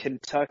and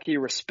Kentucky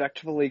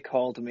respectfully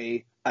called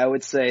me, I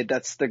would say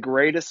that's the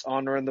greatest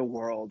honor in the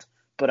world,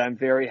 but I'm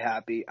very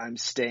happy I'm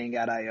staying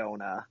at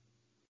Iona.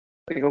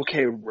 Like,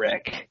 okay,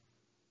 Rick.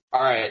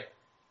 All right.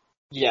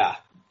 Yeah.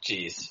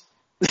 Jeez.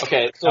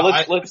 Okay, so No,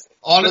 let's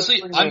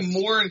honestly, bring I'm this-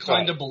 more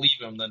inclined Go to believe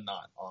him than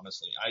not.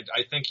 Honestly,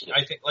 I think,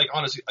 like,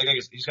 honestly, like, I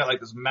guess he's got like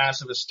this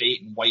massive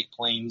estate in White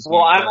Plains. Well,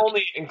 New I'm York.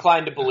 only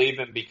inclined to believe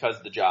him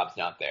because the job's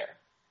not there.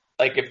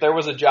 Like, if there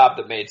was a job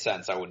that made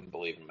sense, I wouldn't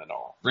believe him at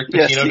all. Rick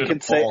Yes, Pitino he to can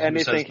DePaul, say who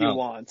anything says he no.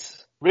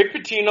 wants. Rick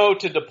Pitino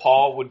to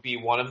DePaul would be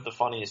one of the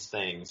funniest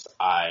things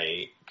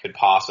I could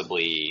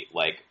possibly,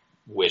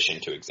 wish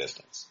into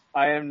existence.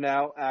 I am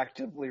now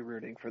actively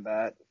rooting for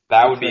that.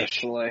 That would be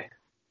Officially.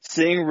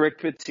 Seeing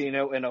Rick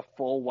Pitino in a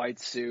full white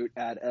suit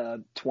at a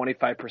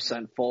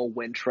 25% full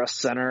Wintrust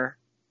Center,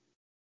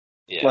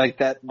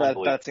 that's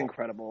unbelievable.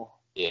 incredible.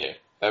 Yeah,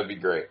 that would be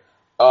great.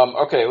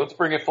 Okay, let's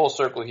bring it full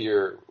circle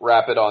here.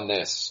 Wrap it on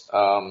this.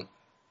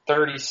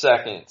 30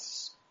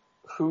 seconds.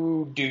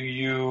 Who do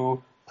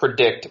you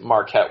predict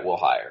Marquette will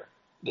hire?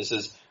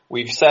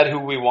 We've said who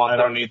we want. I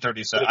don't need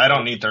 30 seconds. I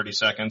don't need 30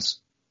 seconds.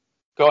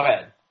 Go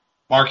ahead.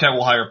 Marquette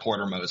will hire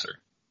Porter Moser.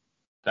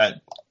 That,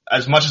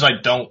 as much as I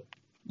don't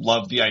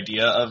love the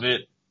idea of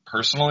it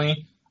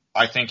personally,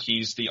 I think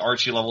he's the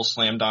Archie level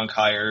slam dunk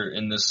hire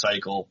in this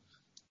cycle.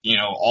 You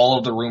know, all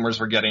of the rumors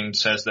we're getting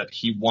says that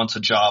he wants a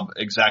job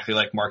exactly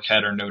like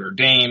Marquette or Notre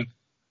Dame.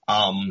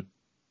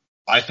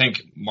 I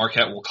think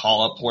Marquette will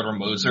call up Porter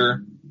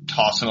Moser,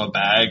 toss him a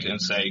bag,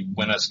 and say,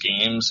 win us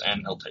games,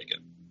 and he'll take it.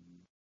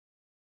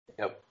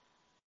 Yep.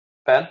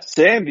 Ben?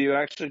 Sam, you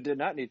actually did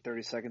not need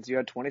 30 seconds. You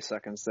had 20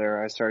 seconds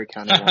there. I started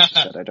counting once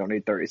you said I don't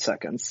need 30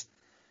 seconds.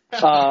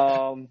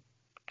 I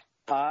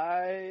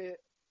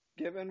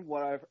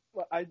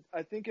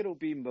think it'll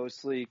be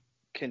mostly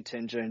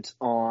contingent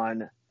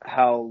on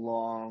how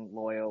long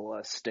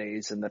Loyola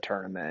stays in the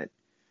tournament.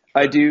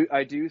 I do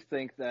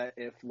think that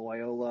if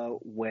Loyola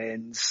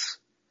wins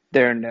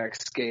their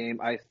next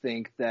game, I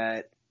think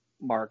that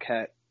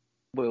Marquette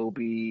will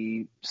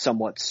be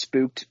somewhat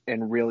spooked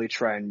and really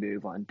try and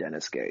move on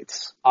Dennis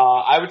Gates.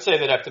 I would say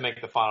they'd have to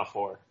make the Final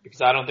Four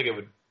because I don't think it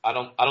would. I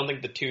don't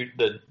think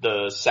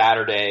the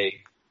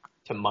Saturday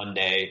to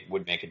Monday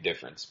would make a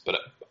difference. But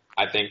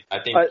I think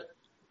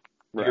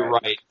you're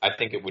right. I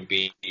think it would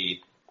be.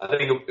 I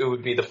think it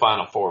would be the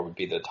Final Four would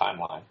be the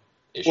timeline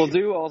issue. Well,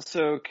 do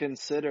also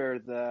consider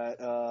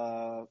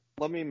that.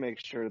 Let me make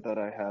sure that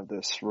I have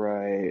this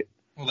right.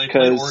 Well, they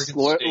play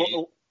Oregon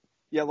State.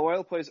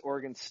 Loyola plays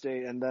Oregon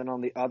State, and then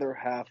on the other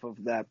half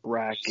of that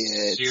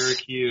bracket,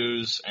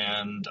 Syracuse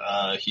and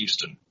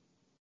Houston.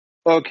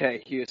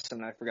 Okay,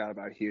 Houston. I forgot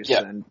about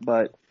Houston,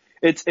 but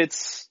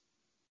it's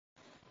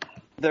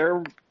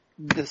they're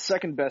the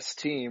second best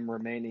team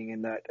remaining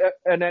in that,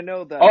 and I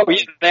know that. Oh,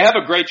 yeah, they have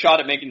a great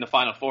shot at making the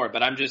Final Four,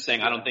 but I'm just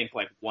saying I don't think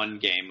one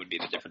game would be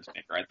the difference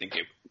maker. I think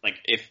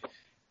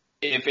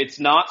if it's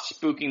not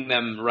spooking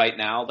them right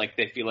now, like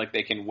they feel like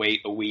they can wait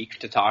a week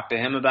to talk to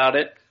him about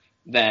it,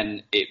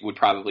 then it would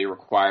probably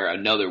require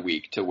another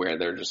week to where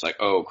they're just like,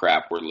 oh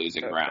crap, we're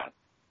losing ground.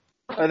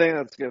 I think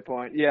that's a good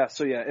point. Yeah,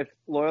 so if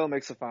Loyola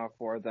makes the Final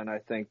Four, then I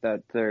think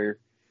that they're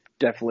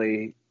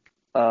definitely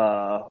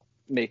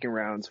making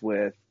rounds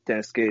with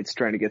Dennis Gates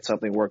trying to get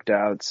something worked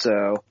out.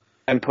 So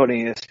I'm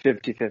putting it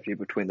 50-50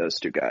 between those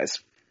two guys.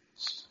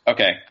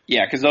 Okay,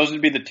 yeah, because those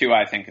would be the two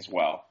I think as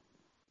well.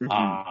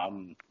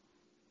 Mm-hmm.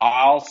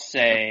 I'll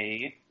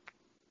say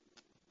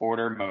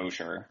Porter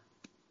Moser,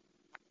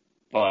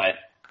 but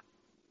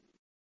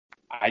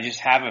I just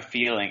have a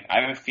feeling.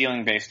 I have a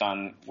feeling based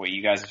on what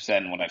you guys have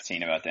said and what I've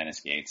seen about Dennis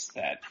Gates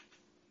that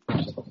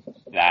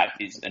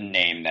is a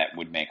name that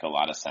would make a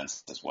lot of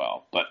sense as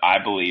well. But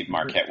I believe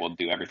Marquette will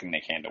do everything they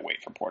can to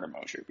wait for Porter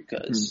Moser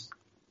because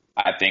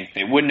I think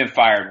they wouldn't have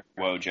fired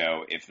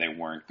Wojo if they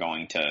weren't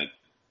going to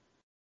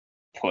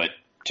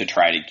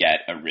try to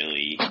get a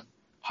really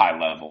high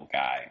level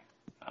guy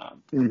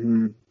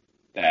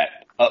that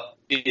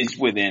is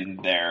within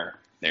their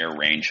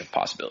range of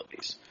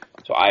possibilities.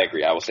 So I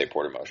agree. I will say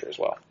Porter Moser as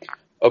well.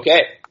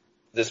 Okay.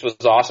 This was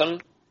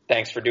awesome.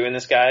 Thanks for doing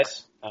this,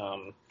 guys.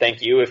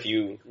 Thank you. If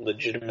you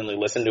legitimately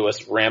listen to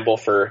us ramble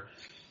for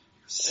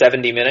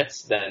 70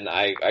 minutes, then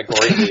I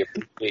greatly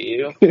appreciate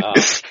you.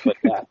 But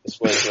yeah, this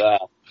was,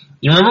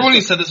 You remember when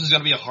he said this was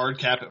going to be a hard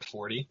cap at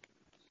 40?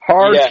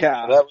 Hard yeah,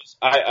 cap. That was,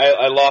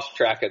 I lost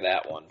track of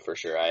that one for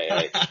sure.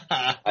 I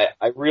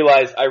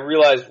realized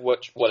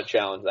what a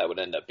challenge that would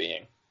end up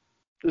being.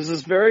 This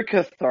is very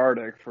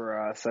cathartic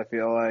for us, I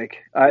feel like.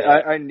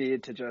 I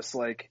need to just,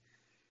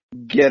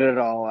 get it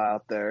all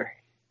out there.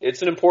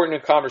 It's an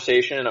important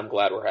conversation, and I'm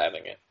glad we're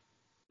having it.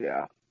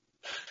 Yeah.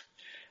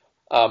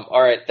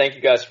 All right. Thank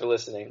you guys for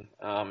listening.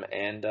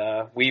 And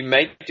we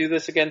might do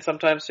this again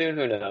sometime soon.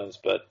 Who knows?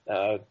 But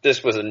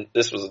this was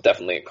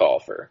definitely a call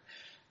for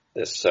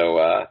this.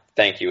 So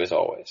thank you as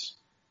always.